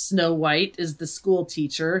 Snow White is the school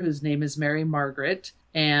teacher, whose name is Mary Margaret.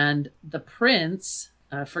 And the prince,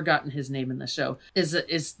 I've forgotten his name in the show,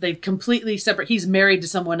 is they completely separate. He's married to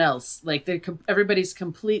someone else. Like, everybody's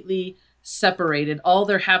completely separated. All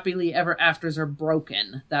their happily ever afters are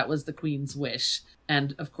broken. That was the queen's wish.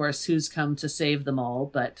 And of course, who's come to save them all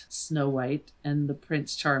but Snow White and the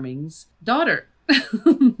Prince Charming's daughter.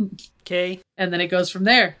 Okay. And then it goes from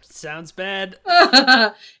there. Sounds bad.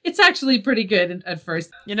 It's actually pretty good at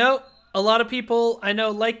first. A lot of people I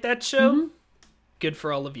know like that show. Mm-hmm. Good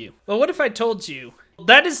for all of you. Well, what if I told you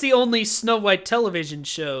that is the only Snow White television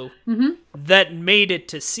show that made it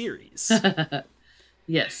to series?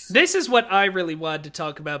 Yes. This is what I really wanted to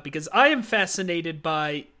talk about, because I am fascinated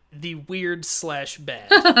by the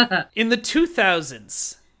weird/bad. In the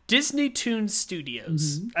 2000s, Disney Toon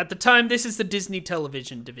Studios, at the time this is the Disney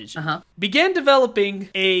Television division, began developing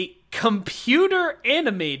a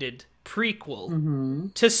computer-animated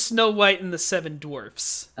prequel to Snow White and the Seven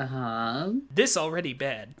Dwarfs. This already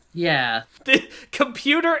bad. Yeah. The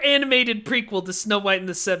computer-animated prequel to Snow White and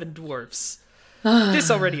the Seven Dwarfs.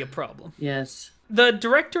 This already a problem. Yes. The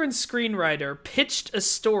director and screenwriter pitched a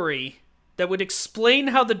story that would explain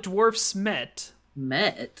how the dwarfs met.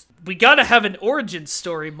 We gotta have an origin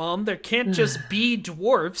story, Mom. There can't just be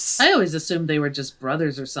dwarfs. I always assumed they were just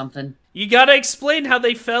brothers or something. You gotta explain how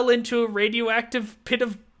they fell into a radioactive pit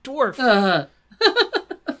of dwarf.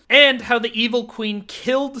 And how the evil queen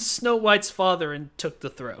killed Snow White's father and took the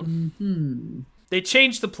throne. They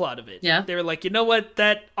changed the plot of it. Yeah. They were like, you know what?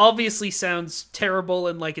 That obviously sounds terrible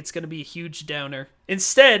and like it's going to be a huge downer.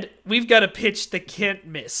 Instead, we've got a pitch that can't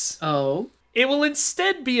miss. Oh. It will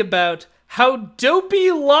instead be about how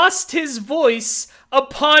Dopey lost his voice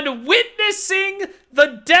upon witnessing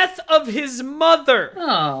the death of his mother.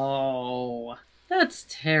 Oh. That's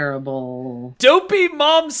terrible. Dopey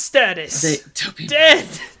mom status. Dead.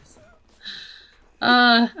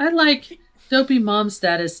 I like Dopey mom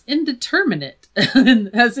status indeterminate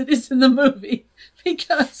as it is in the movie,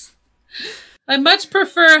 because I much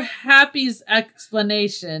prefer Happy's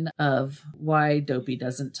explanation of why Dopey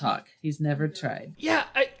doesn't talk. He's never tried. Yeah,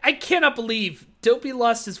 I cannot believe Dopey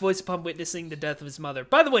lost his voice upon witnessing the death of his mother.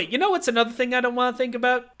 By the way, you know what's another thing I don't want to think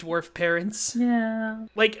about? Dwarf parents. Yeah.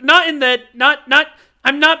 Like, not in that,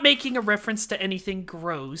 I'm not making a reference to anything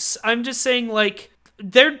gross. I'm just saying, like,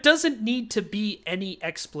 there doesn't need to be any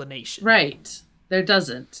explanation. Right. There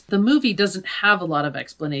doesn't. The movie doesn't have a lot of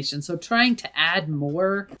explanation, so trying to add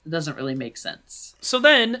more doesn't really make sense. So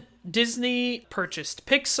then, Disney purchased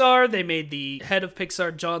Pixar. They made the head of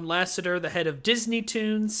Pixar, John Lasseter, the head of Disney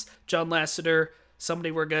Toons. John Lasseter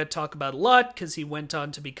somebody we're going to talk about a lot because he went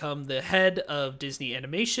on to become the head of Disney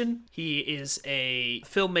Animation. He is a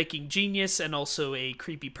filmmaking genius and also a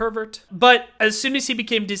creepy pervert. But as soon as he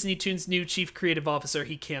became Disney Toon's new chief creative officer,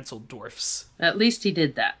 he canceled Dwarfs. At least he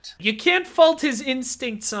did that. You can't fault his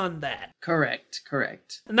instincts on that. Correct.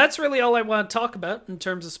 And that's really all I want to talk about in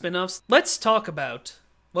terms of spin-offs. Let's talk about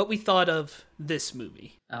what we thought of this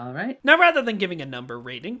movie. All right. Now, rather than giving a number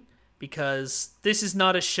rating, because this is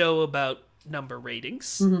not a show about number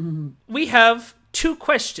ratings, we have 2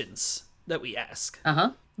 questions that we ask.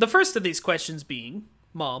 Uh-huh. The first of these questions being,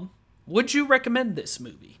 Mom, would you recommend this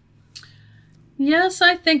movie? Yes,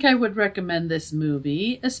 I think I would recommend this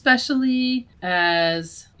movie, especially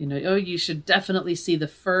as, you should definitely see the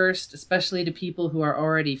first, especially to people who are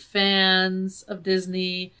already fans of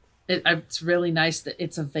Disney. It's really nice that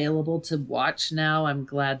it's available to watch now. I'm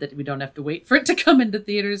glad that we don't have to wait for it to come into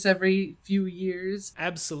theaters every few years.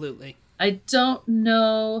 Absolutely. I don't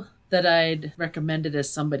know that I'd recommend it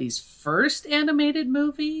as somebody's first animated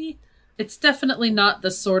movie. It's definitely not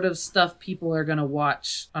the sort of stuff people are going to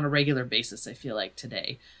watch on a regular basis, I feel like,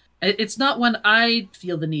 today. It's not one I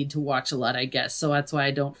feel the need to watch a lot, I guess. So that's why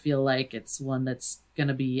I don't feel like it's one that's going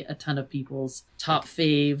to be a ton of people's top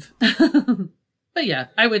fave. But yeah,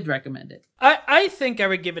 I would recommend it. I think I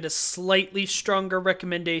would give it a slightly stronger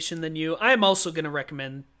recommendation than you. I am also going to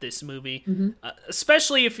recommend this movie,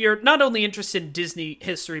 especially if you're not only interested in Disney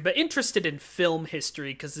history, but interested in film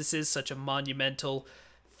history, because this is such a monumental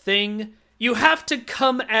thing. You have to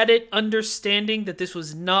come at it understanding that this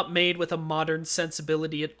was not made with a modern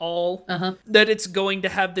sensibility at all. That it's going to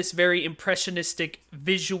have this very impressionistic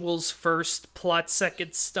visuals first, plot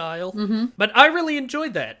second style. But I really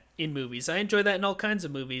enjoyed that in movies. I enjoy that in all kinds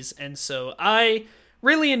of movies, and so I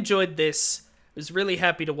really enjoyed this. Was really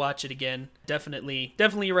happy to watch it again. Definitely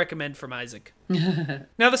a recommend from Isaac.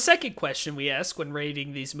 Now, the second question we ask when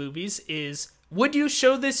rating these movies is, would you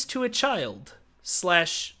show this to a child?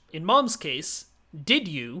 / in Mom's case, did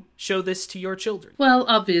you show this to your children? Well,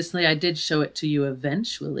 obviously I did show it to you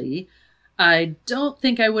eventually. I don't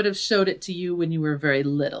think I would have showed it to you when you were very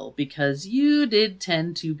little, because you did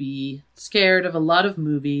tend to be scared of a lot of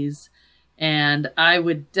movies, and I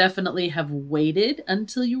would definitely have waited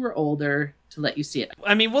until you were older to let you see it.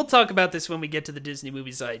 I mean, we'll talk about this when we get to the Disney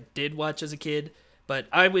movies I did watch as a kid, but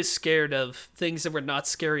I was scared of things that were not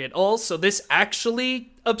scary at all, so this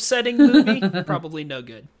actually upsetting movie, probably no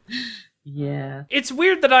good. Yeah. It's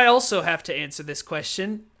weird that I also have to answer this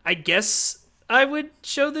question. I guess I would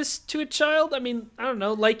show this to a child. I mean, I don't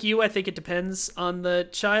know. Like you, I think it depends on the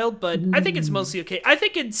child, but I think it's mostly okay. I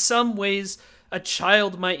think in some ways a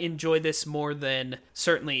child might enjoy this more than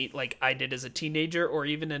certainly like I did as a teenager or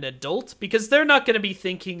even an adult, because they're not going to be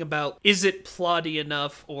thinking about, is it plotty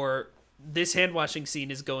enough, or this hand-washing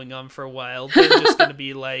scene is going on for a while. They're just going to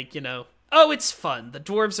be like, oh, it's fun. The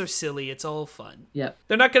dwarves are silly. It's all fun. Yep.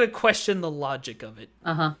 They're not going to question the logic of it.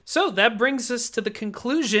 So that brings us to the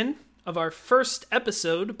conclusion of our first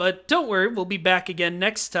episode, but don't worry, we'll be back again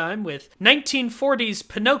next time with 1940s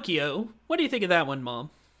Pinocchio. What do you think of that one, Mom?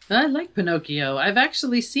 I like Pinocchio. I've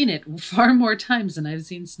actually seen it far more times than I've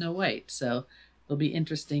seen Snow White, so it'll be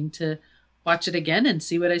interesting to watch it again and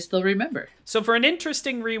see what I still remember. So for an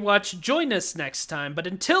interesting rewatch, join us next time, but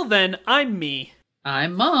until then, I'm me.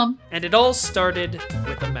 I'm Mom. And it all started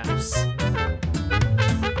with a mouse.